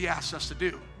do what He asks us to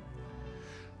do.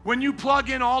 When you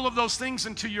plug in all of those things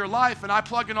into your life, and I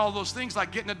plug in all those things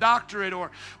like getting a doctorate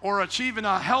or achieving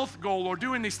a health goal or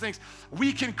doing these things,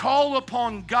 we can call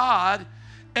upon God.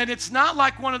 And it's not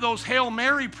like one of those Hail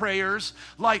Mary prayers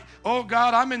like, oh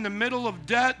God, I'm in the middle of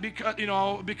debt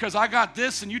because I got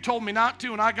this and you told me not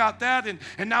to and I got that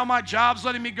and now my job's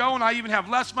letting me go and I even have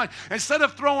less money. Instead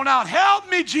of throwing out, help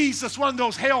me Jesus, one of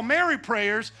those Hail Mary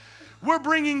prayers, we're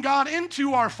bringing God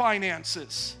into our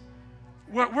finances.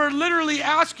 We're literally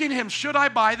asking Him, should I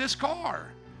buy this car?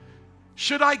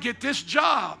 Should I get this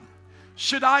job?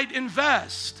 Should I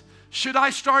invest? Should I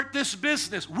start this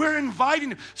business? We're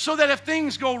inviting Him so that if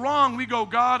things go wrong, we go,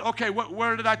 God, okay,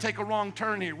 where did I take a wrong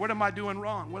turn here? What am I doing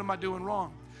wrong? What am I doing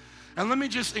wrong? And let me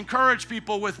just encourage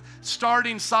people with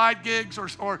starting side gigs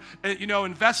or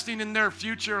investing in their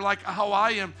future like how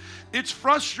I am. It's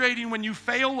frustrating when you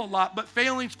fail a lot, but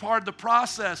failing's part of the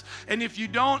process. And if you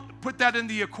don't put that in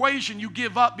the equation, you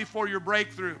give up before your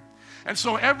breakthrough. And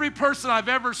so every person I've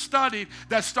ever studied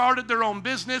that started their own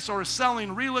business or is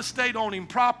selling real estate, owning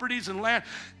properties and land,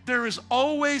 there is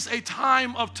always a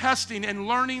time of testing and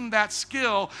learning that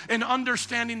skill and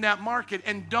understanding that market.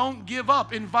 And don't give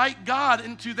up. Invite God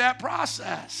into that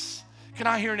process. Can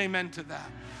I hear an amen to that?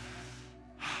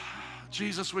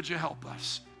 Jesus, would you help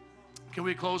us? Can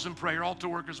we close in prayer? Altar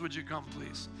workers, would you come,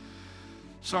 please?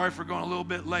 Sorry for going a little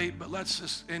bit late, but let's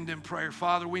just end in prayer.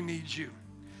 Father, we need you.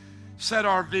 Set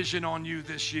our vision on you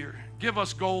this year. Give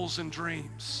us goals and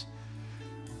dreams.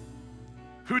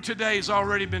 Who today has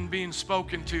already been being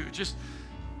spoken to? Just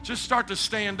start to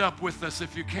stand up with us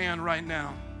if you can right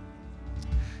now.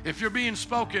 If you're being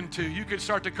spoken to, you can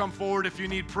start to come forward if you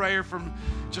need prayer from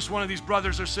just one of these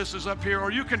brothers or sisters up here,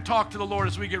 or you can talk to the Lord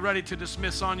as we get ready to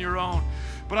dismiss on your own.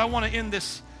 But I want to end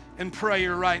this in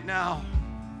prayer right now.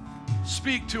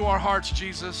 Speak to our hearts,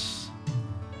 Jesus.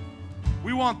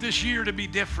 We want this year to be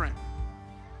different.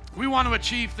 We want to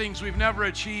achieve things we've never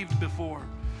achieved before.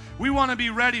 We want to be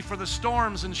ready for the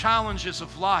storms and challenges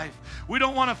of life. We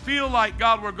don't want to feel like,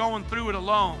 God, we're going through it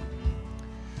alone.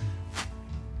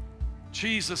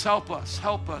 Jesus, help us,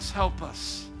 help us, help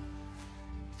us.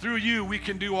 Through you, we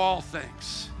can do all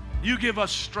things. You give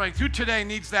us strength. Who today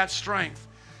needs that strength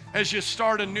as you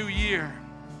start a new year?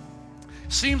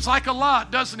 Seems like a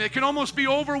lot, doesn't it? It can almost be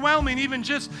overwhelming even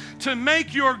just to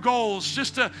make your goals,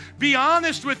 just to be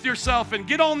honest with yourself and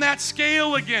get on that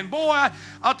scale again. Boy,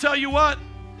 I'll tell you what,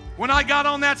 when I got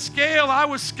on that scale, I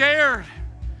was scared.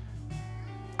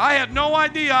 I had no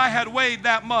idea I had weighed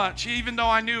that much, even though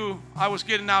I knew I was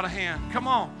getting out of hand. Come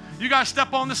on. You got to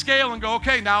step on the scale and go,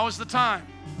 okay, now is the time.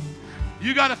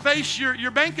 You got to face your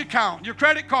bank account, your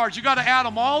credit cards. You got to add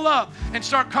them all up and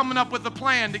start coming up with a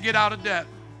plan to get out of debt.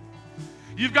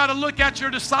 You've got to look at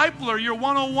your discipler, your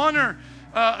 101er,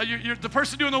 the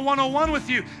person doing the 101 with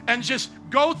you, and just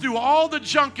go through all the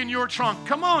junk in your trunk.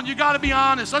 Come on, you got to be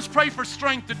honest. Let's pray for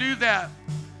strength to do that.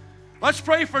 Let's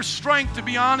pray for strength to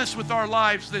be honest with our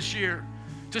lives this year,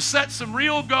 to set some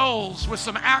real goals with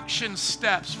some action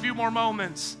steps. A few more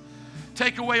moments.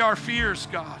 Take away our fears,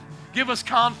 God. Give us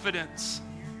confidence.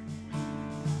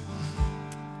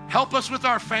 Help us with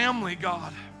our family,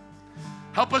 God.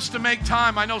 Help us to make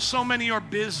time. I know so many are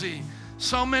busy.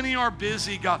 So many are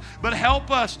busy, God. But help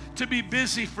us to be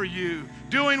busy for you,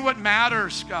 doing what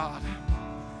matters, God.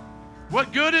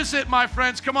 What good is it, my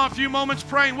friends? Come on, a few moments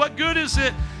praying. What good is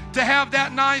it to have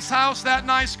that nice house, that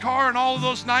nice car, and all of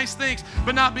those nice things,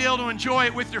 but not be able to enjoy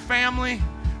it with your family?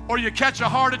 Or you catch a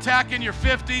heart attack in your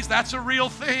 50s. That's a real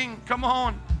thing. Come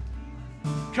on.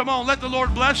 Come on, let the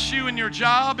Lord bless you in your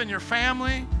job and your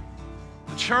family,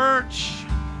 the church.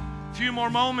 A few more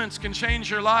moments can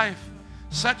change your life.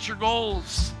 Set your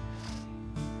goals.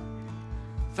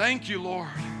 Thank you, Lord.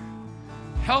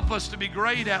 Help us to be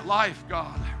great at life,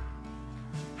 God.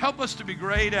 Help us to be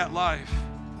great at life.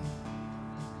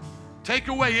 Take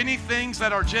away any things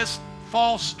that are just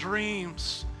false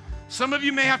dreams. Some of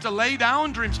you may have to lay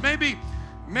down dreams. Maybe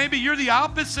you're the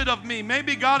opposite of me.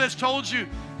 Maybe God has told you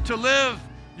to live,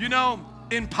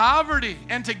 in poverty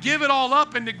and to give it all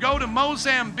up and to go to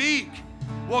Mozambique.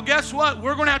 Well, guess what?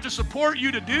 We're going to have to support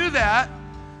you to do that,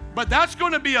 but that's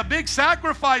going to be a big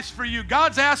sacrifice for you.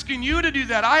 God's asking you to do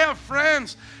that. I have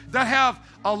friends that have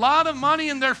a lot of money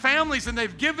in their families and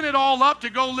they've given it all up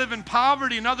to go live in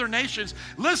poverty in other nations.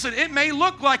 Listen, it may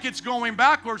look like it's going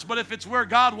backwards, but if it's where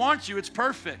God wants you, it's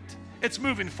perfect. It's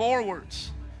moving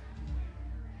forwards.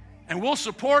 And we'll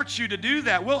support you to do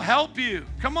that. We'll help you.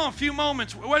 Come on, a few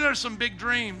moments. What are some big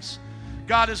dreams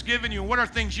God has given you? What are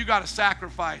things you got to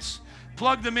sacrifice?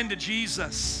 Plug them into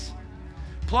Jesus.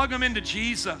 Plug them into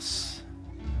Jesus.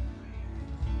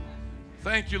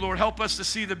 Thank you, Lord. Help us to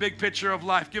see the big picture of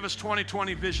life. Give us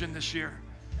 2020 vision this year.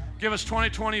 Give us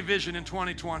 2020 vision in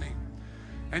 2020.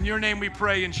 In your name we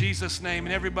pray, in Jesus' name.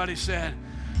 And everybody said,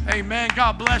 amen.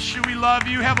 God bless you. We love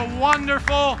you. Have a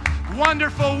wonderful,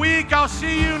 wonderful week. I'll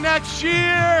see you next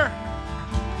year.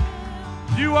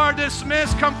 You are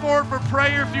dismissed. Come forward for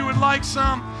prayer if you would like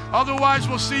some. Otherwise,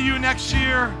 we'll see you next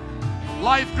year.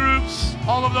 Life groups,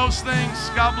 all of those things.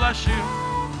 God bless you.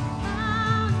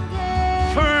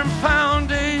 Firm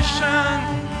foundation,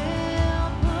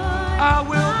 I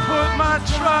will put my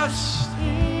trust.